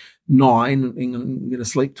say 9 and I'm going to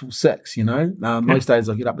sleep till 6. Most days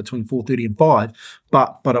I get up between 4:30 and 5,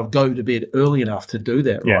 but I'll go to bed early enough to do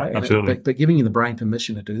that. Yeah, right? Absolutely. But giving you the brain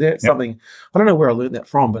permission to do that, something I don't know where I learned that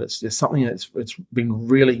from, but it's something that's been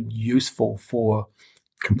really useful for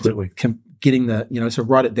completely getting the so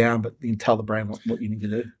write it down, but then tell the brain what you need to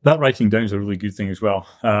do. That writing down is a really good thing as well.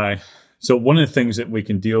 So one of the things that we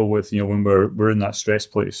can deal with, when we're in that stress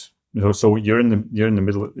place. So you're in the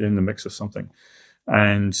middle, in the mix of something,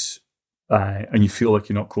 and you feel like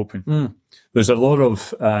you're not coping. There's a lot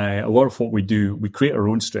of what we do. We create our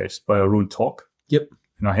own stress by our own talk. Yep.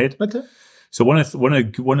 In our head. Okay. So one of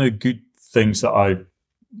the good things that I've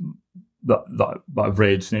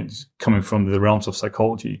read, and it's coming from the realms of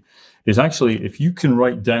psychology, is actually if you can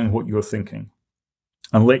write down what you're thinking,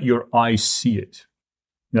 and let your eyes see it.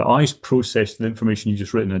 The eyes process the information you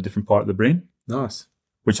just written in a different part of the brain. Nice.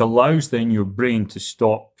 Which allows then your brain to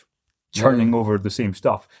stop churning over the same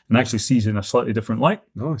stuff and actually sees it in a slightly different light.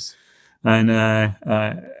 Nice. And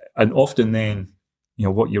often then,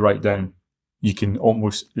 what you write down, you can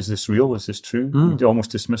almost, is this real? Is this true? You can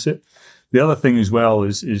almost dismiss it. The other thing as well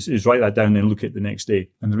is write that down and look at it the next day.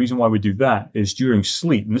 And the reason why we do that is during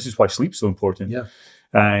sleep, and this is why sleep's so important. Yeah.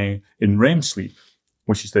 In REM sleep,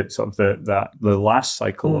 which is the last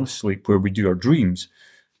cycle of sleep where we do our dreams.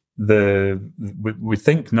 We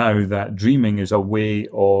think now that dreaming is a way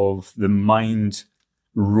of the mind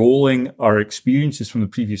rolling our experiences from the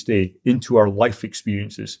previous day into our life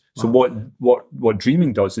experiences. So what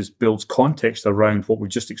dreaming does is builds context around what we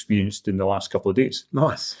just experienced in the last couple of days.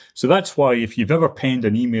 Nice. So that's why if you've ever penned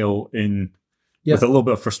an email with a little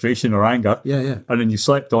bit of frustration or anger, and then you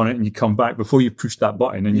slept on it and you come back before you push that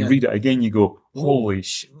button and you read it again, you go, holy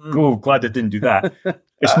shit, glad I didn't do that.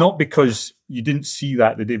 It's not because you didn't see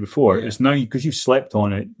that the day before. It's now because you slept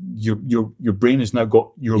on it, your brain has now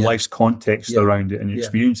got your life's context around it and your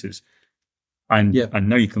experiences. And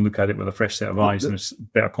now you can look at it with a fresh set of eyes and it's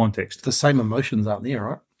better context. The same emotions aren't there,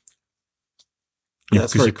 right? Yeah,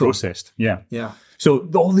 because you're processed. Yeah. Yeah. So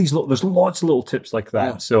there's lots of little tips like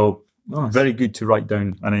that. Yeah. So nice. Very good to write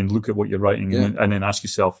down and then look at what you're writing and then ask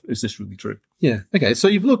yourself, is this really true? Yeah. Okay. So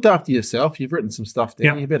you've looked after yourself. You've written some stuff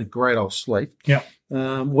down. Yeah. You've had a great old sleep. Yeah.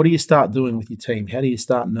 What do you start doing with your team? How do you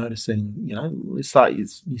start noticing? You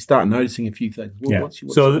start noticing a few things.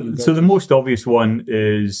 So the most obvious one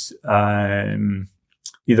is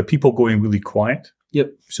either people going really quiet.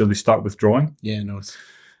 Yep. So they start withdrawing. Yeah. Nice.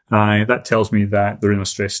 That tells me that they're in a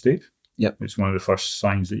stress state. Yep. It's one of the first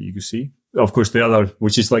signs that you can see. Of course, the other,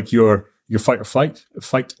 which is like your fight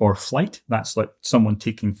or flight. That's like someone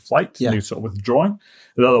taking flight. Yeah. They're sort of withdrawing.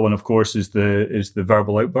 The other one, of course, is the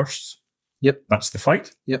verbal outbursts. Yep. That's the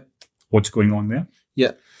fight. Yep. What's going on there?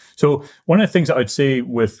 Yeah. So one of the things that I'd say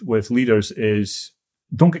with leaders is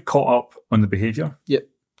don't get caught up on the behavior. Yep.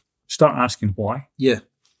 Start asking why. Yeah.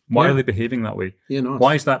 Why are they behaving that way? Yeah, nice.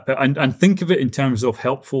 Why is that? And think of it in terms of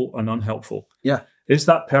helpful and unhelpful. Yeah. Is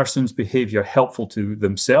that person's behavior helpful to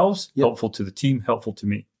themselves, Yep. helpful to the team, helpful to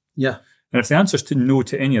me? Yeah. And if the answer is to no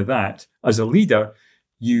to any of that, as a leader,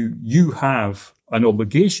 you have an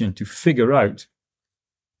obligation to figure out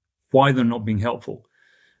why they're not being helpful.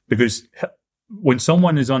 Because when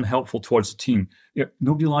someone is unhelpful towards the team,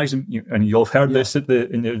 nobody lies in, and you'll have heard this in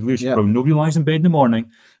the leadership room, nobody lies in bed in the morning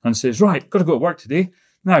and says, right, got to go to work today.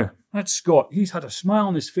 Now, that's Scott. He's had a smile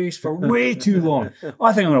on his face for way too long.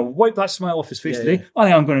 I think I'm going to wipe that smile off his face today. I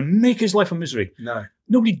think I'm going to make his life a misery. No.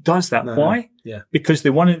 Nobody does that. No, Why? No. Yeah. Because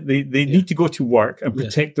they need to go to work and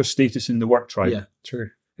protect their status in the work tribe. Yeah,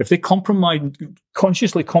 true. If they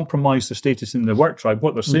consciously compromise their status in the work tribe,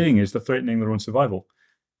 what they're saying is they're threatening their own survival.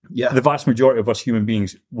 Yeah. The vast majority of us human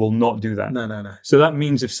beings will not do that. No. So that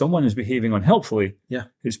means if someone is behaving unhelpfully,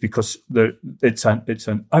 it's because it's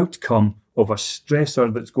an outcome of a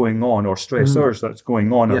stressor that's going on or stressors that's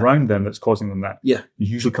going on around them that's causing them that. Yeah. It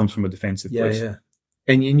usually comes from a defensive place. Yeah.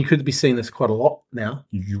 And you could be seeing this quite a lot now.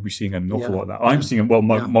 You'll be seeing an awful lot of that. I'm seeing it. Well,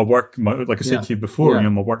 my work, like I said to you before,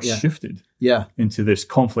 my work's shifted into this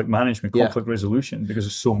conflict management, conflict resolution, because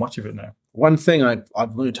there's so much of it now. One thing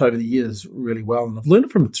I've learned over the years really well, and I've learned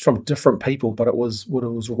it from different people, but it was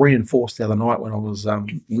reinforced the other night when I was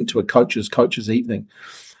went to a coach's evening,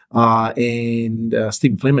 and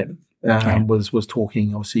Stephen Fleming was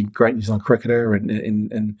talking, obviously great New Zealand cricketer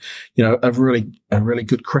and a really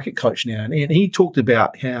good cricket coach now, and he talked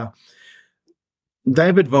about how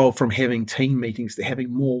they've evolved from having team meetings to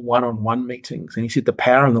having more one-on-one meetings. And he said the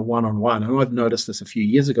power in the one-on-one, and I've noticed this a few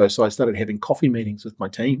years ago, so I started having coffee meetings with my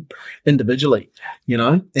team individually,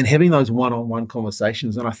 and having those one-on-one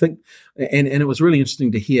conversations. And I think, and it was really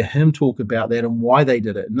interesting to hear him talk about that and why they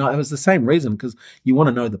did it. And it was the same reason, because you want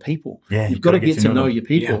to know the people. Yeah, you've got to get to know your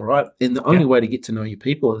people, right? And the only way to get to know your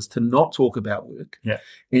people is to not talk about work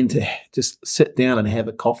and to just sit down and have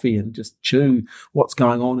a coffee and just chew what's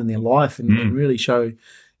going on in their life and really show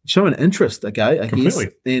an interest, I guess,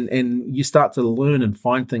 and you start to learn and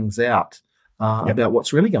find things out about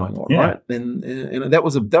what's really going on, right? And that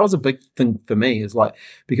was a big thing for me, is like,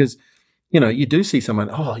 because you do see someone,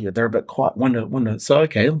 they're a bit quiet. Wonder. So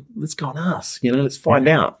okay, let's go and ask. Let's find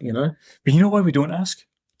out. But you know why we don't ask?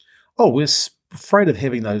 Oh, we're afraid of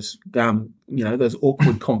having those those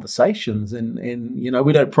awkward conversations, and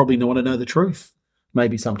we don't probably want to know the truth.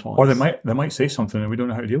 Maybe sometimes. Or they might say something and we don't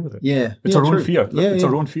know how to deal with it. Yeah. It's our own fear. Yeah, it's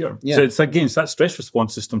our own fear. Yeah. So it's that stress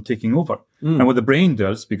response system taking over. And what the brain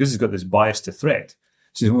does, because it's got this bias to threat,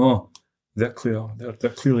 it says, they're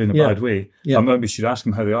clearly in a bad way. Yeah. I maybe should ask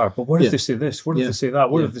them how they are. But what if they say this? What if they say that?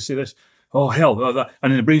 What if they say this? Oh, hell. That.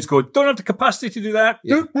 And then the brain's going, don't have the capacity to do that.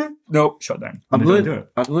 Yeah. No, shut down. I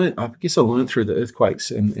guess I learned through the earthquakes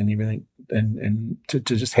and everything, and to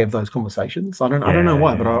just have those conversations. I don't know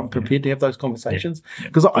why, but I'm prepared to have those conversations,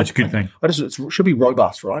 because that's a good thing. It should be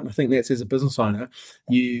robust, right? And I think that's, as a business owner,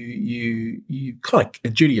 you kind of a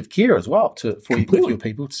duty of care as well with your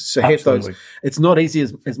people to have those. It's not easy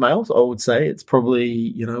as males, I would say. It's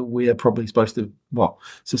probably we're probably supposed to. Well,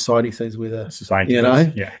 society says we're the society,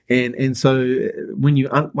 and so when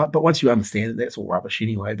but once you understand it, that's all rubbish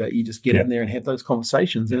anyway. But you just get in there and have those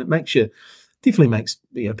conversations, and it definitely makes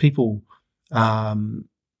people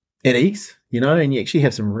at ease, and you actually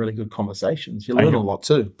have some really good conversations. You learn a lot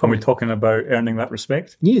too. Are we talking about earning that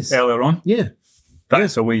respect? Yes. Earlier on? Yeah.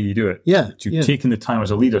 That's the way you do it. Yeah. Taking the time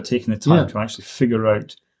as a leader, taking the time to actually figure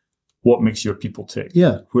out what makes your people tick.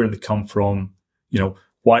 Yeah. Where they come from,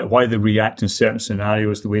 why they react in certain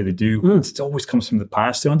scenarios the way they do. It always comes from the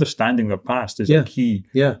past. So understanding their past is a key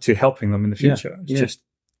to helping them in the future. It's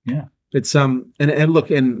It's and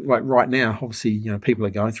look, and like right now, obviously, people are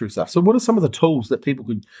going through stuff. So what are some of the tools that people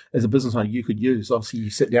could, as a business owner, you could use? Obviously, you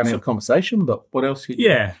sit down and have a conversation, but what else?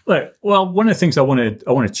 Well, one of the things I want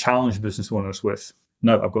to challenge business owners with,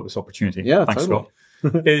 now that I've got this opportunity, thanks, Scott,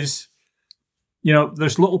 is,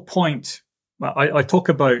 there's little point. I talk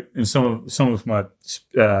about in some of my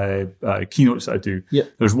keynotes that I do. Yeah.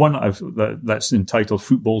 There's one that's entitled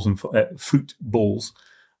Fruit Bowls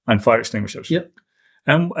and Fire Extinguishers. Yep.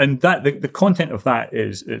 And that the content of that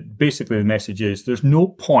is basically, the message is, there's no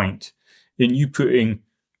point in you putting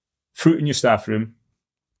fruit in your staff room,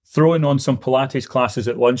 throwing on some Pilates classes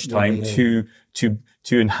at lunchtime to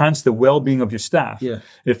enhance the well-being of your staff. Yeah.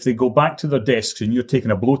 If they go back to their desks and you're taking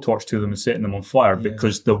a blowtorch to them and setting them on fire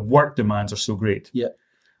because the work demands are so great. Yeah.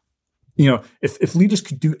 If leaders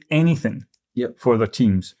could do anything for their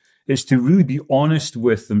teams, is to really be honest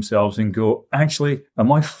with themselves and go, actually,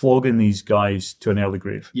 am I flogging these guys to an early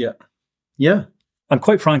grave? Yeah. Yeah. And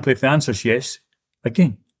quite frankly, if the answer is yes,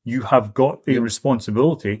 again, you have got a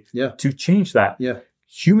responsibility to change that. Yeah.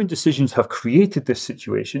 Human decisions have created this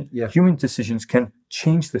situation. Yeah. Human decisions can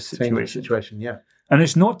change this situation. Yeah. And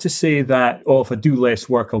it's not to say that, if I do less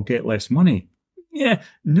work, I'll get less money. Yeah,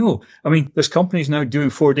 no. I mean, there's companies now doing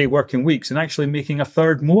 4-day working weeks and actually making a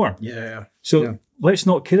third more. Yeah. So let's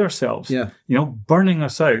not kid ourselves. Yeah. Burning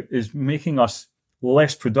us out is making us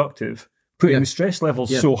less productive, putting the stress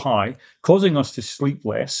levels so high, causing us to sleep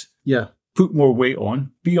less, put more weight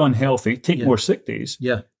on, be unhealthy, take more sick days.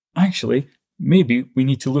 Yeah. Actually, maybe we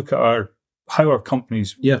need to look at how our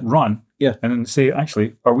companies run. Yeah. And then say,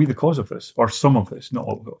 actually, are we the cause of this or some of this? Not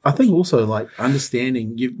all of it. I think also like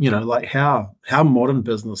understanding, like how modern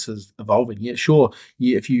business is evolving. Yeah, sure.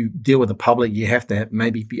 If you deal with the public, you have to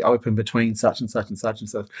maybe be open between such and such and such and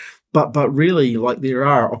such. But really, like there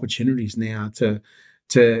are opportunities now to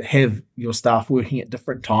have your staff working at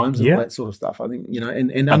different times and all that sort of stuff. I think,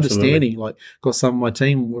 and understanding, like, because some of my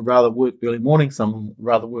team would rather work early morning, some would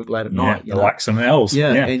rather work late at night. Relax on the L's.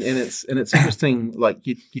 And it's interesting, like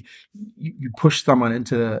you push someone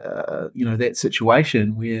into, that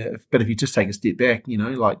situation where, but if you just take a step back,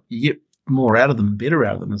 like you get more out of them, better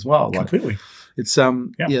out of them as well. Like, completely. It's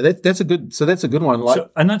that's a good one. Like,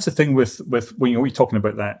 and that's the thing with when you're talking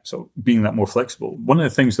about that, so being that more flexible. One of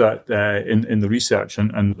the things that in the research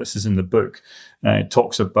and this is in the book, it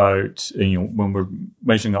talks about when we're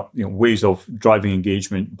measuring up ways of driving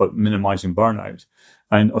engagement but minimizing burnout,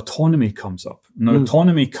 and autonomy comes up. Now,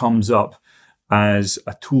 autonomy comes up as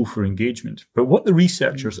a tool for engagement, but what the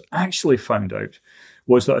researchers actually found out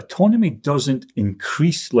was that autonomy doesn't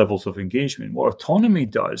increase levels of engagement. What autonomy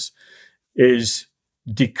does is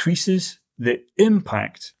decreases the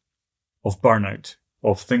impact of burnout,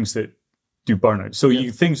 of things that do burnout. So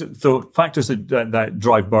factors that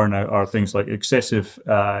drive burnout are things like excessive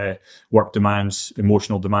work demands,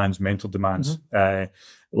 emotional demands, mental demands,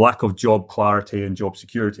 lack of job clarity and job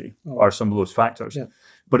security are some of those factors. Yeah.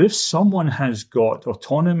 But if someone has got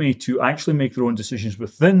autonomy to actually make their own decisions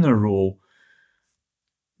within their role,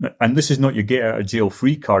 and this is not your get out of jail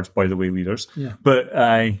free cards, by the way, leaders, but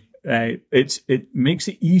it makes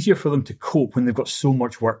it easier for them to cope when they've got so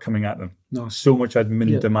much work coming at them, so much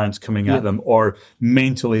admin demands coming at them, or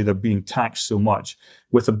mentally they're being taxed so much.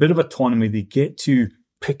 With a bit of autonomy, they get to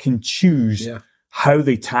pick and choose how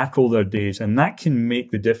they tackle their days, and that can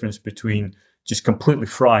make the difference between just completely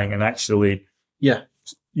frying and actually,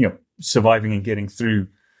 surviving and getting through.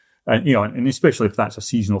 And especially if that's a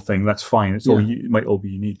seasonal thing, that's fine. It's it might all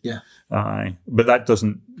be you need. Yeah. But that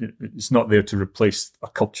doesn't. It's not there to replace a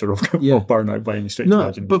culture of burnout by any stretch of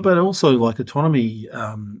imagination. But also like autonomy.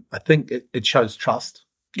 I think it shows trust.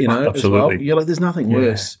 Absolutely. As well. You're like, there's nothing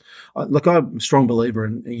worse. Like, I'm a strong believer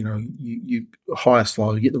in, you hire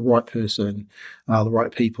slow, get the right person, the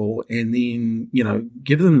right people, and then,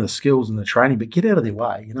 give them the skills and the training, but get out of their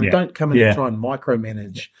way. Don't come in and try and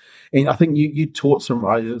micromanage. And I think you taught some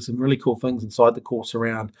really cool things inside the course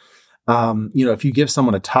around, if you give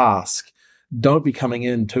someone a task, don't be coming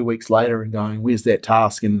in 2 weeks later and going, where's that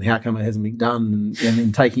task and how come it hasn't been done, and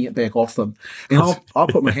then taking it back off them. And I'll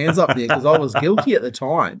put my hands up there because I was guilty at the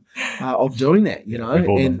time of doing that,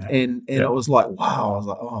 and it was like, wow, I was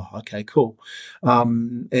like, oh, okay, cool.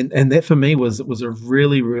 And that for me was a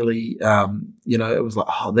really, really, it was like,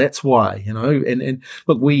 oh, that's why, and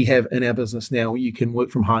look, we have in our business now, you can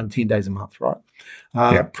work from home 10 days a month, right?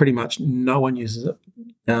 Pretty much no one uses it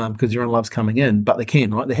because everyone loves coming in, but they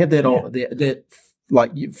can, right? They have that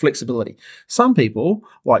like flexibility. Some people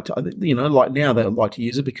like to, like now they like to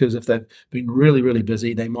use it because if they've been really, really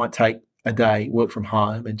busy, they might take a day work from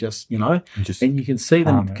home and and you can see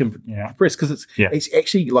them compress because it's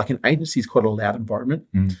actually like an agency is quite a loud environment.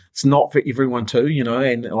 It's not for everyone too,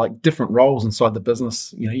 and like different roles inside the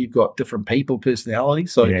business, you've got different people,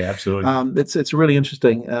 personalities. So absolutely. It's really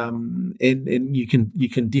interesting. And you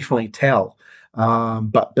can definitely tell.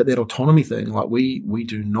 But that autonomy thing, like we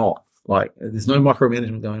do not. Like, there's no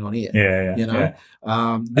micromanagement going on here. There's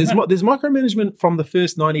micromanagement from the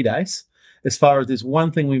first 90 days. As far as there's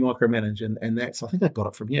one thing we micromanage, and that's, I think I got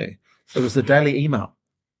it from you. It was the daily email.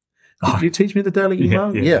 Did you teach me the daily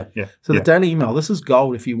email? So the daily email, this is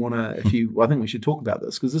gold if you want to, I think we should talk about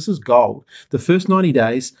this because this is gold. The first 90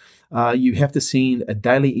 days, you have to send a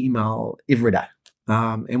daily email every day.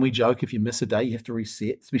 And we joke if you miss a day, you have to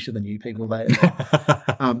reset, especially the new people. But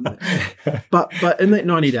in that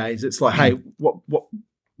 90 days, it's like, hey, what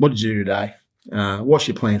did you do today? What's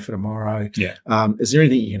your plan for tomorrow? Is there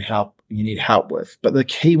anything you need help with? But the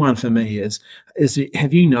key one for me is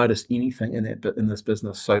have you noticed anything in this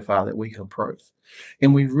business so far that we can improve?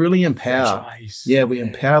 And we really empower. We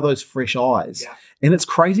empower those fresh eyes. And it's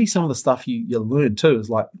crazy some of the stuff you learn too. Is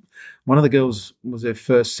like one of the girls was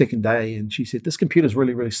her second day, and she said, this computer's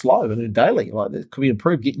really, really slow in her daily. Like, it could be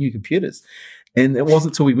improved, get new computers. And it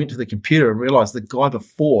wasn't until we went to the computer and realized the guy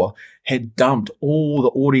before had dumped all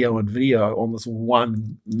the audio and video on this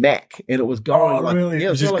one Mac, and it was going really? It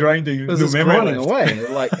was just grinding. It was just grinding away.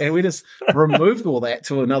 And we just removed all that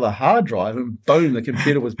to another hard drive, and boom, the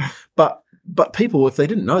computer was. But people, if they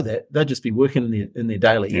didn't know that, they'd just be working in their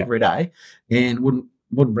daily every day, and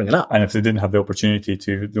wouldn't bring it up. And if they didn't have the opportunity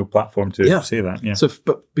to, the platform to say that. Yeah. So,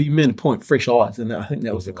 but you made a point, fresh eyes. And I think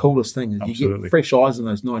that was the coolest thing. You get fresh eyes in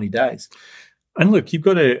those 90 days. And look, you've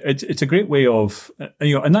got it's a great way of,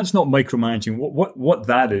 and that's not micromanaging. What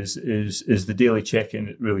that is the daily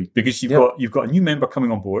check-in, really, because you've got a new member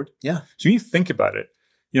coming on board. Yeah. So you think about it.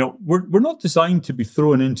 We're not designed to be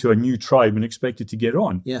thrown into a new tribe and expected to get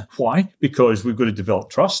on. Yeah. Why? Because we've got to develop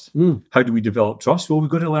trust. How do we develop trust? Well, we've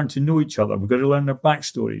got to learn to know each other. We've got to learn their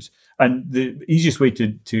backstories. And the easiest way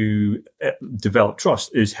to develop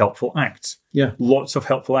trust is helpful acts. Yeah. Lots of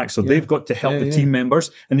helpful acts. So they've got to help the team members,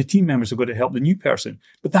 and the team members have got to help the new person.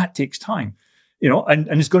 But that takes time, and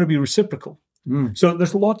it's got to be reciprocal. So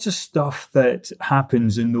there's lots of stuff that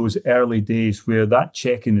happens in those early days where that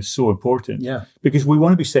check-in is so important. Yeah. Because we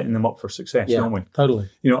want to be setting them up for success, don't we? Totally.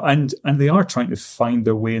 And they are trying to find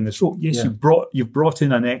their way in this role. Yes, you've brought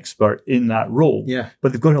in an expert in that role. Yeah.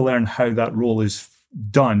 But they've got to learn how that role is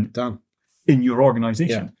done in your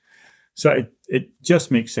organization. Yeah. So it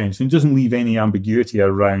just makes sense and doesn't leave any ambiguity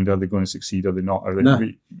around, are they going to succeed, are they not? No.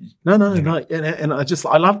 And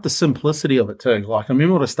I love the simplicity of it too. Like, I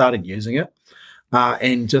remember when I started using it,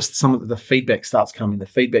 and just some of the feedback starts coming.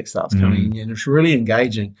 And it's really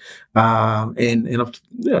engaging. And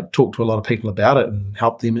I've talked to a lot of people about it and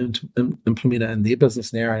helped them implement it in their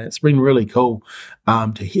business now. And it's been really cool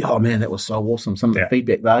to hear, oh man, that was so awesome. Some of the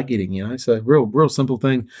feedback they're getting, so real simple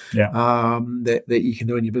thing that you can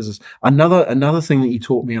do in your business. Another thing that you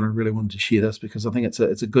taught me, and I really wanted to share this because I think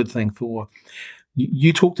it's a good thing for.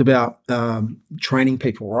 You talked about training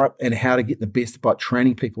people, right? And how to get the best by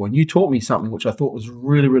training people. And you taught me something which I thought was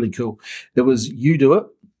really, really cool. It was you do it,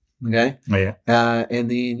 okay? Oh, yeah.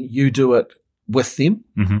 And then you do it with them.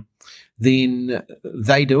 Mm-hmm. Then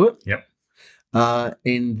they do it. Yep.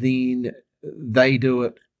 And then they do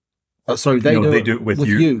it. They do it with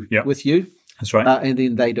you. Yep. With you. That's right. And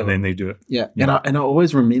then they do it. And then they do it. Yeah. And I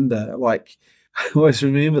always remember,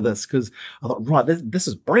 this because I thought, right, this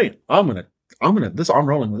is brilliant. I'm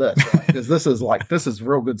rolling with this, right? Because this is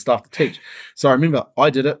real good stuff to teach. So I remember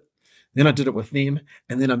I did it, then I did it with them,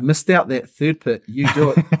 and then I missed out that third bit. You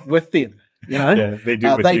do it with them, Yeah, they do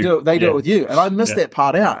it with you. They do it with you, and I missed that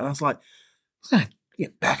part out. And I was like,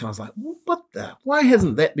 get back, and I was like, why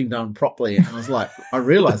hasn't that been done properly? And I was like, I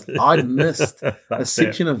realized I'd missed a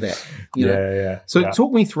section of that. So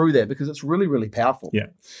talk me through that because it's really, really powerful. Yeah,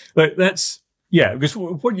 but that's. Yeah, because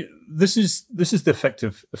this is the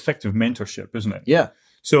effective mentorship, isn't it? Yeah.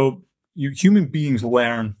 So human beings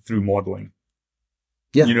learn through modeling.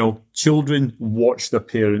 Yeah. Children watch their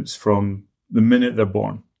parents from the minute they're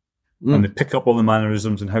born, and they pick up all the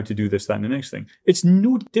mannerisms and how to do this, that, and the next thing. It's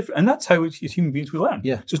no different, and that's how as human beings we learn.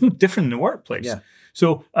 Yeah. So it's no different in the workplace. Yeah.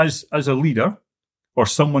 So as a leader or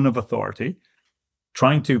someone of authority,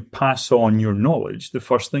 trying to pass on your knowledge, the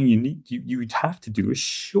first thing you would have to do is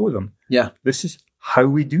show them. Yeah. This is how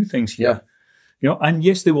we do things here. Yeah. And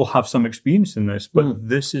yes, they will have some experience in this, but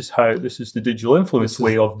this is the digital influence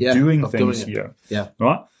way of doing things here. Yeah.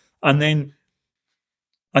 Right. And then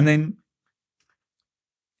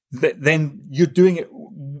you're doing it,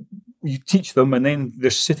 you teach them, and then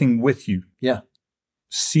they're sitting with you. Yeah.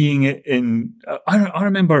 Seeing it I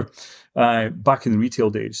remember back in the retail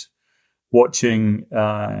days, watching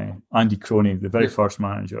Andy Croney, the very first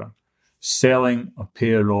manager, selling a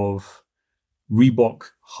pair of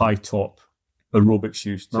Reebok high-top aerobic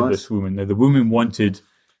shoes to this woman. Now, the woman wanted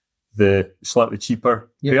the slightly cheaper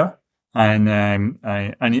pair,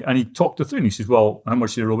 and he talked her through, and he says, well, how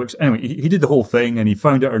much is aerobics? Anyway, he did the whole thing, and he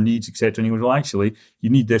found out her needs, etc., and he was, well, actually, you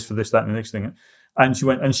need this for this, that, and the next thing. And she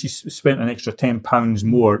went, and she spent an extra £10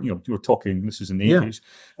 more, you were talking, this is in the 80s,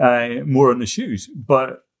 more on the shoes,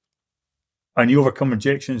 and he overcome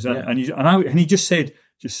rejections, and he just said,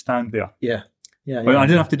 just stand there. Yeah. I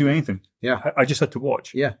didn't have to do anything. Yeah. I just had to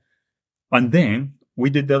watch. Yeah. And then we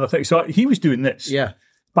did the other thing. So he was doing this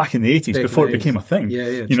back in the 80s before it became a thing.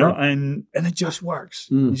 Yeah. And it just works.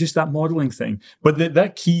 It's just that modeling thing. But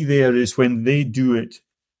that key there is when they do it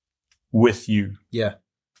with you. Yeah.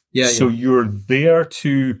 So you're just there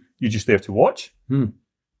to watch. And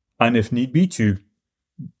if need be, to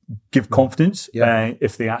give confidence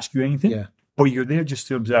if they ask you anything. Yeah. But you're there just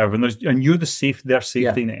to observe, and you're their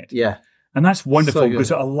safety net. Yeah. And that's wonderful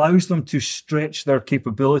because it allows them to stretch their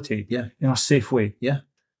capability in a safe way. Yeah.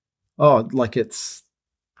 Oh, like it's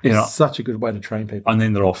such a good way to train people. And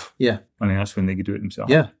then they're off. Yeah. And then that's when they can do it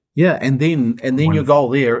themselves. Yeah. Yeah. And then your goal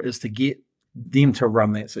there is to get them to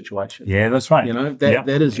run that situation. Yeah, that's right.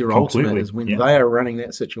 That is your ultimate, is when they are running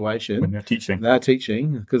that situation. When they're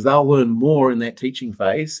teaching, because they'll learn more in that teaching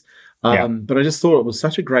phase. But I just thought it was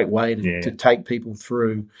such a great way to take people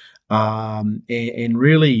through. And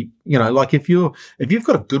really, like if you've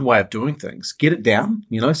got a good way of doing things, get it down,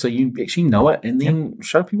 so you actually know it, and then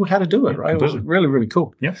show people how to do it, right? Completely. It was really, really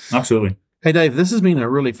cool. Yeah, absolutely. Hey, Dave, this has been a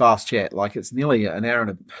really fast chat. Like it's nearly an hour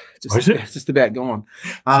and just about gone.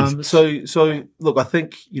 So look, I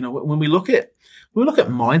think, when we look at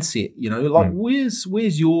mindset, like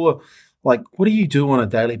where's your, like, what do you do on a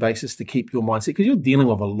daily basis to keep your mindset? Because you're dealing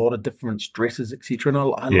with a lot of different stresses, etc. And I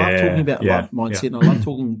love talking about mindset, and I love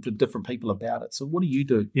talking to different people about it. So what do you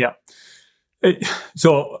do? Yeah.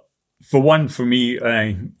 So for me,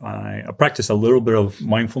 I practice a little bit of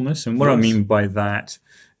mindfulness. And what I mean by that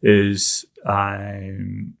is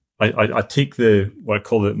I take what I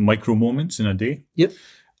call the micro moments in a day. Yep.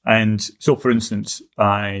 And so, for instance,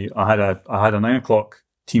 I had a 9:00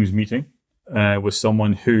 Teams meeting with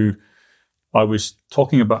someone who I was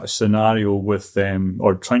talking about a scenario with them,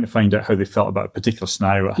 or trying to find out how they felt about a particular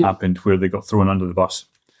scenario that happened where they got thrown under the bus.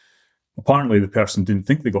 Apparently, the person didn't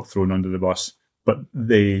think they got thrown under the bus, but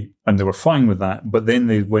they were fine with that. But then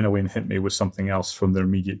they went away and hit me with something else from their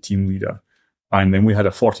immediate team leader. And then we had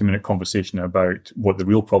a 40-minute conversation about what the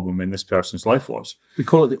real problem in this person's life was. We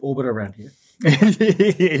call it the orbit around here.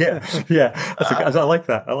 yeah. I like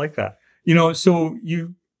that. So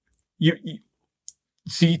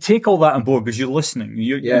so you take all that on board because you're listening. And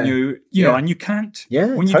you can't.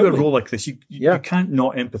 Yeah, when you do a role like this, you can't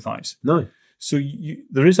not empathize. No. So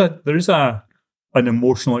there is an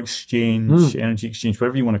emotional exchange, energy exchange,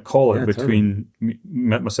 whatever you want to call it, between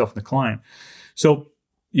myself and the client. So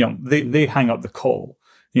they hang up the call.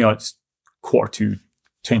 It's 10:15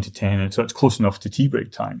 to 10, and so it's close enough to tea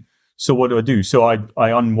break time. So what do? So I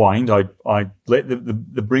unwind. I let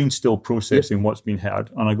the brain still processing what's been heard,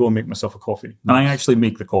 and I go and make myself a coffee. And I actually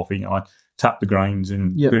make the coffee. I tap the grinds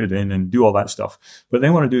and put it in and do all that stuff. But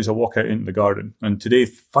then what I do is I walk out into the garden. And today,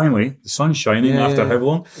 finally, the sun's shining after how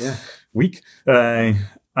long? Yeah. Week.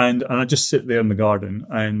 And I just sit there in the garden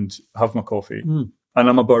and have my coffee. And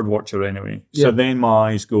I'm a bird watcher anyway. So then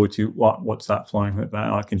my eyes go to, what's that flying like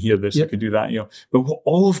that? I can hear this, I can do that. But what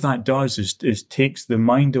all of that does is takes the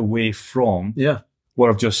mind away from what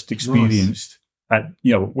I've just experienced.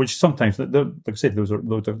 Which sometimes, like I said, those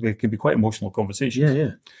they can be quite emotional conversations.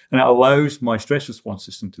 And it allows my stress response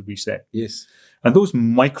system to reset. Yes. And those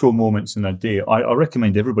micro moments in a day, I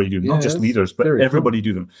recommend everybody do them, not just leaders, but everybody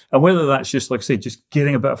do them. And whether that's just, like I say, just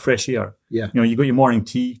getting a bit of fresh air. Yeah. You got your morning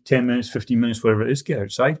tea, 10 minutes, 15 minutes, whatever it is, get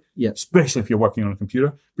outside. Yeah. Especially if you're working on a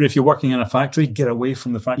computer. But if you're working in a factory, get away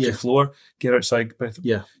from the factory floor, get outside.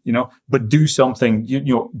 But do something,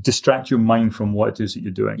 distract your mind from what it is that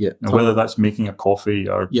you're doing. Yeah. Now, whether that's making a coffee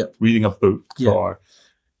or reading a book or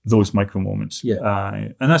those micro moments. Yeah.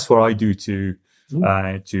 And that's what I do to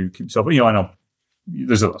keep myself, I know.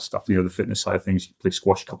 There's other stuff, the fitness side of things. You play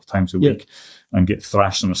squash a couple of times a week and get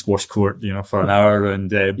thrashed on a squash court, for an hour.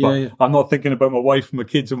 And I'm not thinking about my wife, my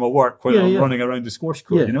kids, and my work when I'm running around the squash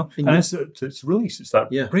court, And it's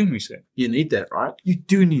that brain reset. You need that, right? You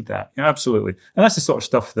do need that, absolutely. And that's the sort of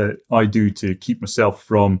stuff that I do to keep myself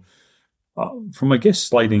from I guess,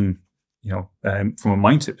 sliding, from a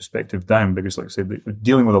mindset perspective down. Because, like I said,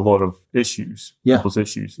 dealing with a lot of issues, people's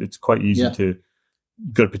issues, it's quite easy to.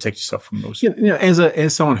 You've got to protect yourself from those.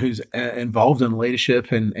 As someone who's involved in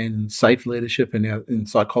leadership and safe leadership and in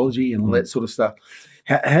psychology and all that sort of stuff,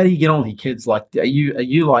 how do you get on with your kids? Like, are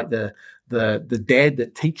you like the dad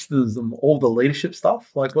that teaches them all the leadership stuff?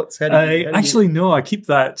 Like, no, I keep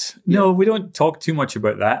that. No, we don't talk too much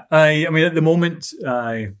about that. I mean, at the moment,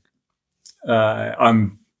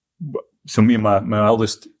 so me and my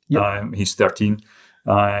eldest, he's 13.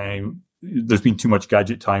 There's been too much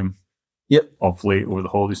gadget time. Of late over the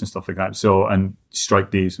holidays and stuff like that. So, and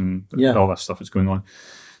strike days and all that stuff that's going on.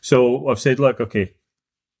 So I've said, look, okay,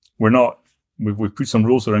 we've put some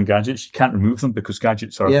rules around gadgets. You can't remove them because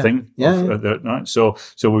gadgets are a thing. So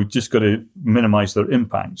we've just got to minimize their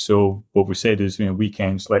impact. So what we said is,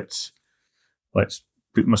 weekends, let's put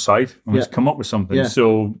them aside and let's come up with something. Yeah.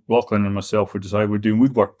 So Lachlan and myself, we decided we're doing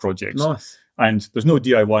woodwork projects. Nice. And there's no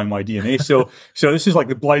DIY in my DNA. So this is like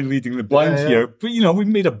the blind leading the blind here. But, we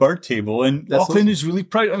made a bird table and Lachlan is really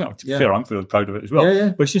proud. Fair, I'm really proud of it as well. Yeah.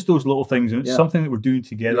 But it's just those little things. And it's something that we're doing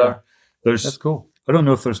together. That's cool. I don't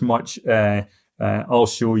know if there's much I'll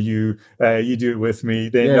show you, you do it with me,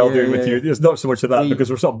 then I'll do it with you. There's not so much of that because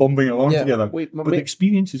we're sort of bumbling along together. But the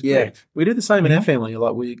experience is great. We do the same in our family.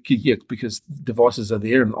 Like because devices are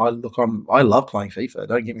there, and I love playing FIFA.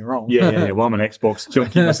 Don't get me wrong. Yeah. Well, I'm an Xbox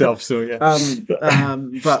junkie myself, so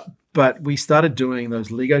But we started doing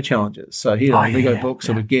those Lego challenges. So here, Lego book.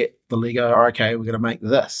 So we get the Lego. Okay, we're going to make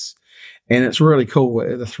this. And it's really cool.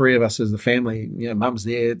 The three of us as the family, Mum's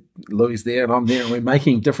there, Louie's there, and I'm there, and we're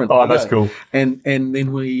making different. Oh, that's cool. And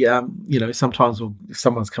then we, sometimes if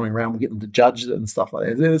someone's coming around, we get them to judge it and stuff like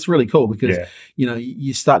that. And it's really cool because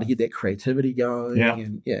you start to get that creativity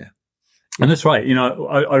going. And that's right.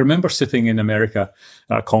 I remember sitting in America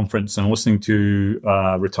at a conference and listening to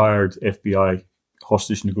a retired FBI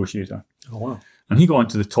hostage negotiator. Oh wow! And he got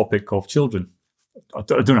onto the topic of children. I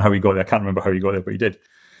don't know how he got there. I can't remember how he got there, but he did.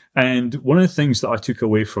 And one of the things that I took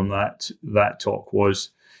away from that talk was,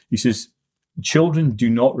 he says, children do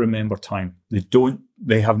not remember time.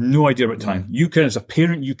 They have no idea about time. You can, as a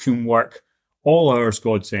parent, you can work all hours,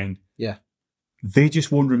 God send. Yeah. They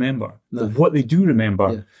just won't remember. No. But what they do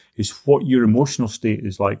remember is what your emotional state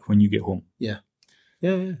is like when you get home. Yeah.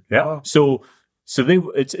 Wow. So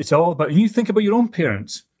it's all about, you think about your own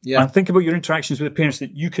parents. Yeah. And think about your interactions with the parents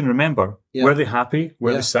that you can remember. Yeah. Were they happy?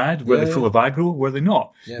 Were they sad? Were they full of aggro? Were they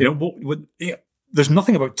not? Yeah. There's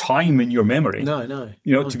nothing about time in your memory. No.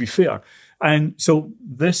 To be fair. And so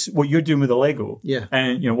what you're doing with the Lego,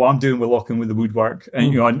 and what I'm doing with Locking with the woodwork,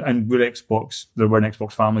 and and we're Xbox. We're an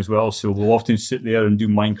Xbox family as well, so we'll often sit there and do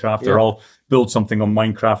Minecraft, or I'll build something on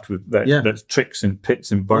Minecraft with that's tricks and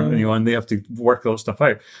pits and burnt, and they have to work all that stuff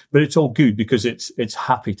out. But it's all good because it's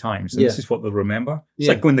happy times, and this is what they'll remember. It's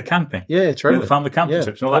like going to camping, it's right, the family camping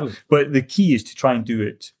trips and all that. But the key is to try and do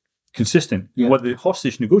it consistent. What the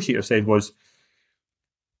hostage negotiator said was,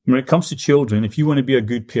 when it comes to children, if you want to be a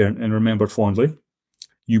good parent and remember fondly,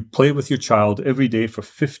 you play with your child every day for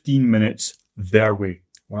 15 minutes their way.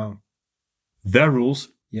 Wow. Their rules.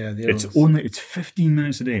 Yeah, it's 15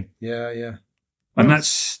 minutes a day. Yeah. And that's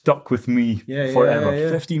stuck with me forever.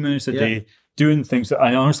 15 minutes a day doing things that,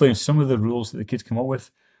 and honestly, some of the rules that the kids come up with,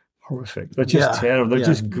 horrific. They're just terrible. They're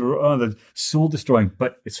just they're soul destroying,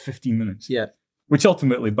 but it's 15 minutes. Yeah. Which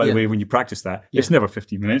ultimately, by the way, when you practice that, it's never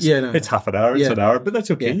 15 minutes. It's half an hour, it's an hour, but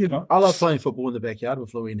that's okay, I love playing football in the backyard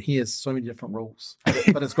with Louie, and he has so many different rules.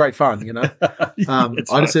 But it's great fun,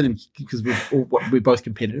 I just said him because we're both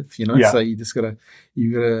competitive, so you just gotta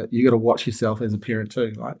watch yourself as a parent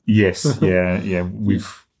too, right? Yes,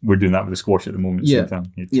 we're doing that with the squash at the moment.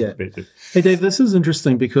 Hey, Dave, this is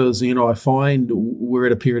interesting because, I find we're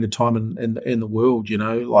at a period of time in the world,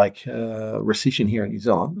 like recession here in New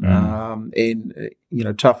Zealand, and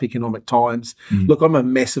tough economic times. Look, I'm a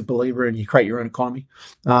massive believer in you create your own economy,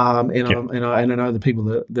 and I know the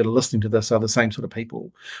people that are listening to this are the same sort of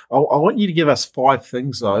people. I want you to give us 5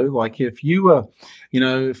 things though, like if you were,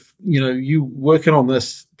 you working on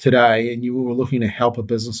this today and you were looking to help a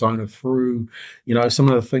business owner through, some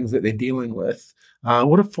of the things that they're dealing with.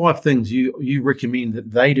 What are 5 things you recommend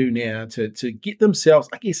that they do now to get themselves,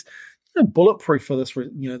 I guess, bulletproof for this,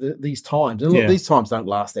 these times? And look, these times don't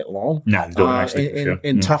last that long. No, they don't actually.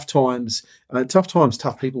 And tough times,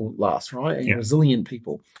 tough people last, right? And resilient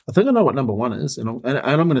people. I think I know what number 1 is, and I'm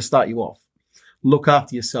going to start you off. Look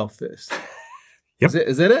after yourself first. Yep.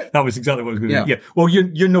 Is that it? That was exactly what I was going to do. Yeah. Well,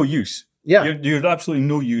 you're no use. Yeah. You're absolutely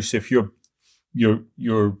no use if you're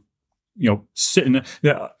sitting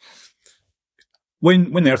there.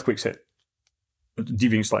 When the earthquakes hit,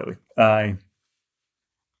 deviating slightly,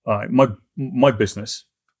 my business,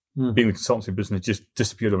 being the consultancy business, just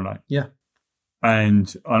disappeared overnight. Yeah.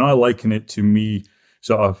 And I liken it to me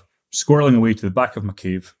sort of squirreling away to the back of my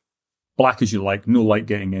cave, black as you like, no light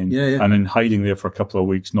getting in, and then hiding there for a couple of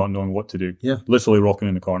weeks, not knowing what to do. Yeah. Literally rocking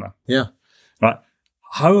in the corner. Yeah. Right.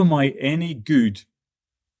 How am I any good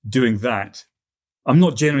doing that? I'm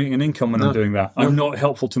not generating an income when I'm doing that. I'm not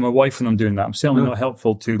helpful to my wife when I'm doing that. I'm certainly not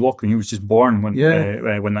helpful to Lachlan. He was just born when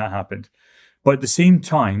that happened. But at the same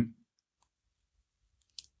time,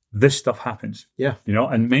 this stuff happens. Yeah.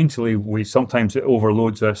 And mentally, sometimes it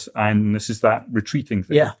overloads us, and this is that retreating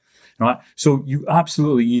thing. Yeah. Right. So you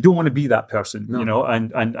don't want to be that person,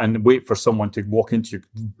 and wait for someone to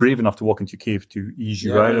brave enough to walk into your cave to ease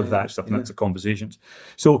you out of that stuff. And that's the conversations.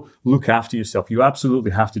 So look after yourself. You absolutely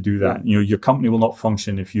have to do that. Yeah. Your company will not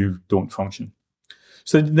function if you don't function.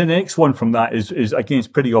 So the next one from that is again, it's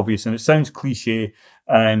pretty obvious, and it sounds cliche,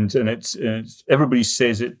 and it's everybody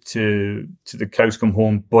says it to the cows come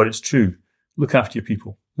home, but it's true. Look after your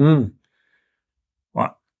people.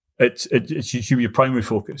 Right. It should be your primary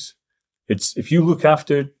focus. It's if you look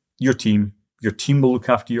after your team will look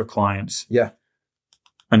after your clients. Yeah.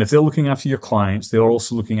 And if they're looking after your clients, they're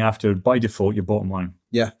also looking after, by default, your bottom line.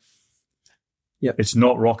 Yeah. Yeah. It's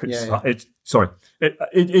not rocket science. It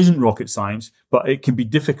isn't rocket science, but it can be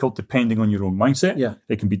difficult depending on your own mindset. Yeah.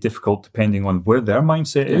 It can be difficult depending on where their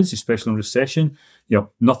mindset is, especially in recession.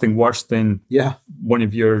 Nothing worse than one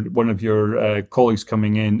of your colleagues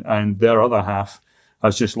coming in and their other half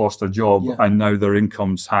has just lost their job and now their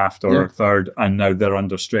income's halved or a third and now they're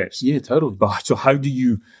under stress. Yeah, totally. But so how do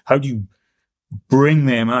you bring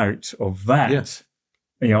them out of that? Yes.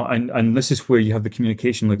 And this is where you have the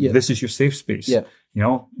communication. Like this is your safe space. Yeah.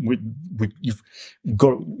 You've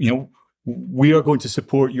got. We are going to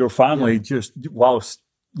support your family just whilst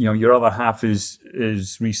your other half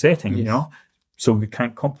is resetting. Yes. So we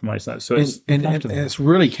can't compromise that. So it's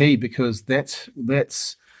really key because that's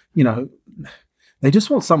they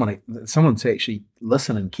just want someone to actually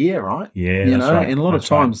listen and care, right? Yeah, and a lot of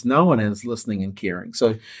times no one is listening and caring.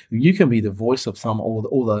 So you can be the voice of or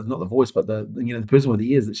the not the voice, but the person with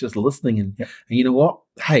the ears that's just listening. And you know what?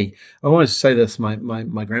 Hey, I always say this. My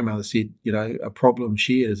grandmother said, a problem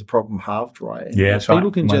shared is a problem halved, right? And yeah,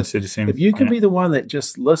 people can just if you can be the one that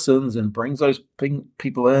just listens and brings those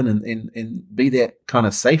people in and be that kind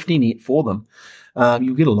of safety net for them,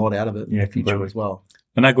 you'll get a lot out of it in the future as well.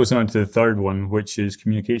 And that goes on to the third one, which is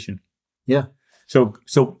communication. Yeah. So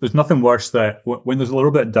there's nothing worse that when there's a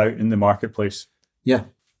little bit of doubt in the marketplace. Yeah.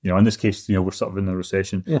 In this case, we're sort of in a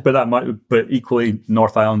recession. Yeah. But equally,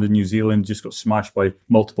 North Island and New Zealand just got smashed by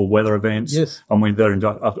multiple weather events. Yes. And when they're in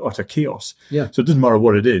utter chaos. Yeah. So it doesn't matter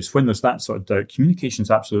what it is. When there's that sort of doubt, communication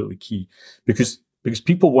is absolutely key because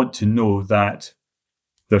people want to know that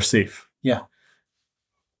they're safe. Yeah.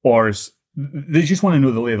 Or they just want to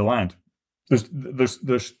know the lay of the land.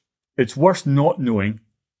 It's worse not knowing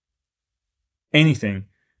anything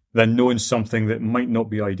than knowing something that might not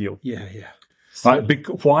be ideal. Yeah, yeah.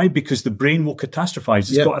 Why? Because the brain will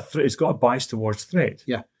catastrophize. It's got a bias towards threat.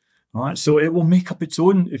 Yeah. All right. So it will make up its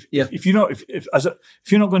own. If you're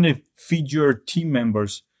not going to feed your team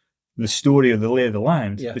members the story of the lay of the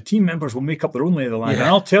land, the team members will make up their own lay of the land. And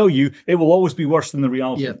I'll tell you, it will always be worse than the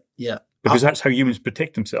reality. Yeah. Yeah. Because that's how humans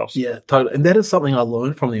protect themselves. Yeah, totally. And that is something I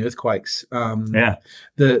learned from the earthquakes.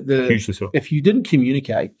 Hugely so. If you didn't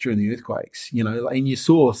communicate during the earthquakes, and you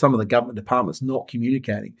saw some of the government departments not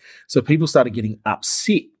communicating, so people started getting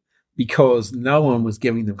upset because no one was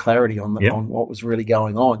giving them clarity on what was really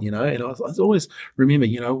going on, And I always remember,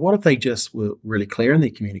 what if they just were really clear in their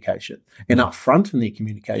communication and upfront in their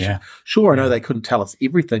communication? Yeah. Sure, I know they couldn't tell us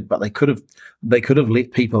everything, but they could have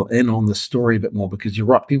let people in on the story a bit more because you're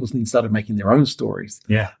right, people started making their own stories.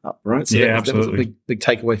 Yeah. Right. So that was a big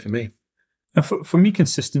takeaway for me. And for me,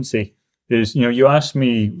 consistency is, you asked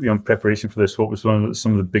me in preparation for this, what was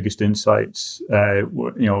some of the biggest insights,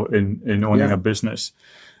 in owning a business.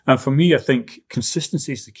 And for me, I think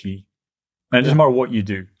consistency is the key. And it doesn't matter what you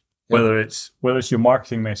do, whether it's your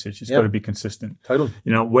marketing message, it's got to be consistent. Totally.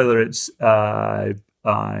 Whether it's the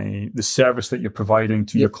service that you're providing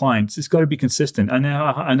to your clients, it's got to be consistent. And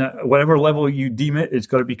whatever level you deem it, it's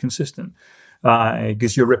got to be consistent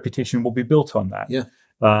because your reputation will be built on that. Yeah.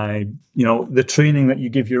 The training that you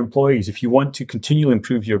give your employees, if you want to continually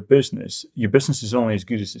improve your business is only as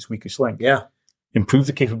good as its weakest link. Yeah. Improve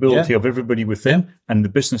the capability of everybody within, and the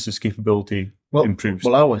business's capability improves.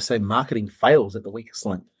 Well, I always say marketing fails at the weakest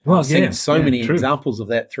link. I've seen so many examples of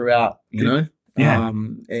that throughout, and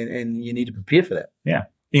you need to prepare for that. Yeah.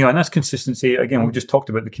 And that's consistency. Again, we just talked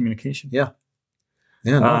about the communication. Yeah.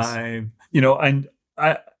 Yeah. Nice. And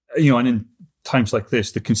in times like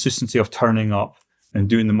this, the consistency of turning up and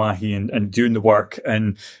doing the mahi and doing the work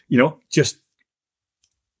and,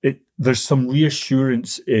 there's some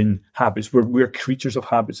reassurance in habits. We're creatures of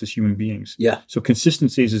habits as human beings. Yeah. So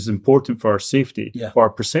consistency is as important for our safety, for our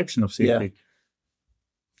perception of safety,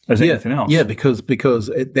 as anything else. Yeah, because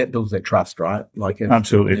that builds that trust, right?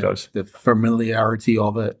 Absolutely it does. The familiarity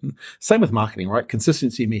of it. Same with marketing, right?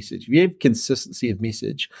 Consistency of message. If you have consistency of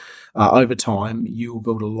message over time, you will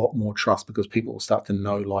build a lot more trust because people will start to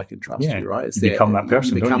know, like, and trust you, right? You become that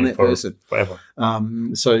person. You become that person. Forever.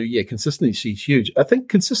 Consistency is huge. I think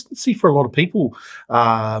consistency for a lot of people,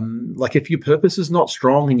 if your purpose is not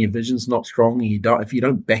strong and your vision's not strong and if you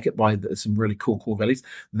don't back it by some really cool core values,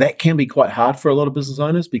 that can be quite hard for a lot of business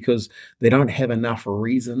owners because they don't have enough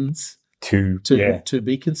reasons to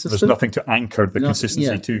be consistent. There's nothing to anchor the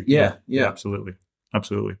consistency to. Yeah, absolutely.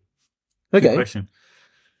 Okay. Good question.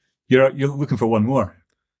 You're looking for one more.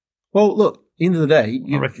 Well, look, end of the day,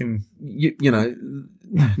 I reckon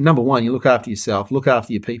number one, you look after yourself, look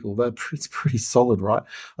after your people. It's pretty solid, right?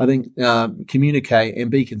 I think communicate and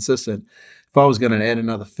be consistent. If I was going to add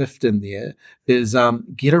another fifth in there, is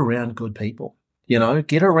get around good people.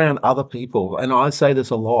 Get around other people. And I say this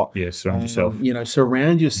a lot. Yeah, surround yourself.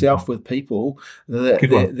 Surround yourself with people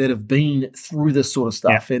that have been through this sort of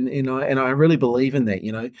stuff. Yeah. And I really believe in that.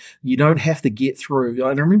 You don't have to get through.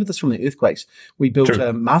 And I remember this from the earthquakes. We built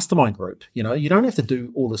a mastermind group. You don't have to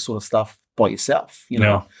do all this sort of stuff by yourself,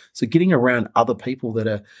 No. So getting around other people that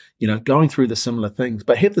are, going through the similar things,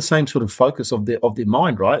 but have the same sort of focus of their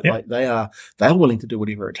mind, right? Yeah. Like they are willing to do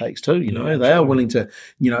whatever it takes too, they are willing to,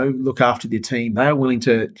 look after their team. They are willing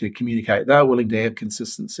to communicate. They are willing to have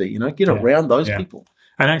consistency, get around those people.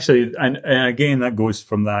 And actually, and again, that goes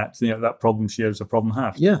from that, that problem shared is a problem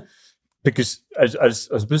halved. Yeah. Because as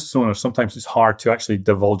business owners, sometimes it's hard to actually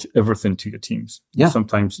divulge everything to your teams. Yeah.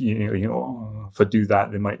 Sometimes if I do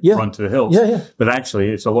that, they might run to the hills. Yeah, yeah. But actually,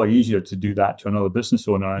 it's a lot easier to do that to another business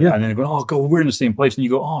owner, and then they go, "Oh, God, we're in the same place," and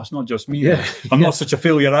you go, "Oh, it's not just me. Yeah. I'm not such a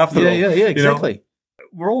failure after all." Yeah, exactly.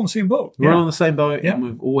 We're all in the same boat. We're all in the same boat, and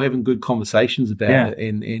we're all having good conversations about it,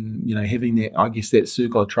 and having that, I guess, that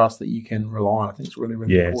circle of trust that you can rely on. I think it's really,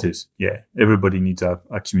 really important. Yeah, it is. Yeah, everybody needs a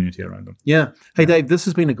community around them. Yeah. Hey, Dave, this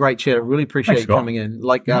has been a great chat. I really appreciate you coming in.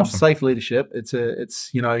 Like awesome. Safe leadership. It's it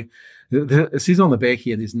says on the back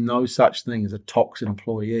here, there's no such thing as a toxic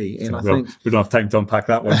employee, and I think we don't have time to unpack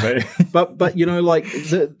that one, mate. but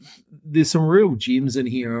there's some real gems in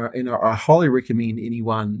here, and I highly recommend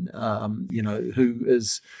anyone, who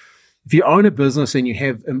is, if you own a business and you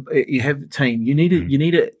have a team, you need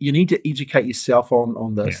to educate yourself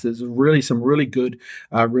on this. Yeah. There's really some really good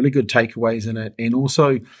takeaways in it, and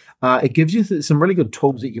also it gives you some really good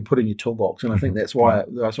tools that you can put in your toolbox. And I think that's why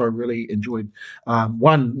I really enjoyed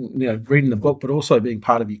reading the book, but also being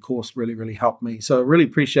part of your course really, really helped me. So I really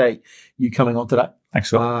appreciate you coming on today. Thanks,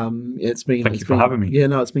 Scott. Thank you for having me. Yeah,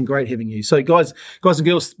 no, it's been great having you. So, guys and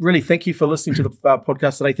girls, really thank you for listening to the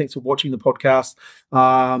podcast today. Thanks for watching the podcast.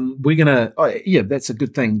 We're gonna, that's a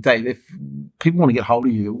good thing, Dave. If people want to get hold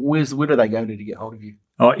of you, where do they go to get hold of you?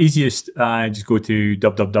 Easiest, just go to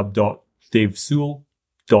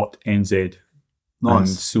www.davesewell.nz. Nice. And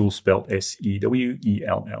Sewell spelled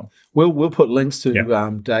SEWELL. We'll put links to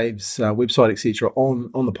Dave's website, etc.,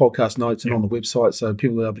 on the podcast notes and on the website, so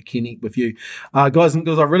people will be able to connect with you, guys and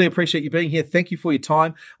girls. I really appreciate you being here. Thank you for your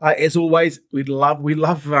time. As always, we love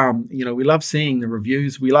seeing the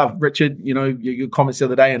reviews. We love Richard, your comments the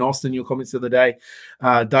other day, and Austin, your comments the other day,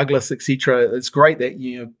 Douglas, etc. It's great that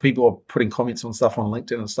people are putting comments on stuff on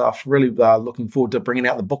LinkedIn and stuff. Really looking forward to bringing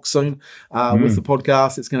out the book soon with the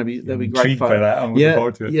podcast. It's going to be that'll be great fun. By that. I'm looking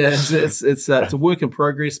forward to it. Yeah, it's a work in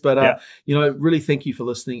progress, but really thank you for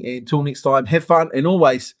listening. And until next time, have fun and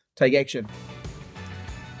always take action.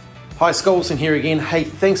 Hi, Scott Wilson here again. Hey,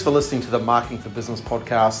 thanks for listening to the Marketing for Business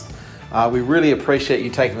podcast. We really appreciate you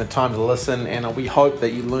taking the time to listen, and we hope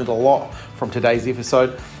that you learned a lot from today's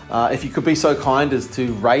episode. If you could be so kind as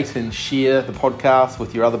to rate and share the podcast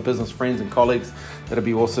with your other business friends and colleagues, that'd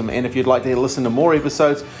be awesome. And if you'd like to listen to more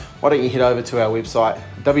episodes, why don't you head over to our website,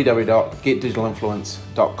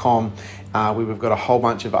 www.getdigitalinfluence.com, where we've got a whole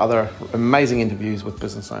bunch of other amazing interviews with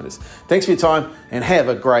business owners. Thanks for your time and have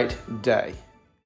a great day.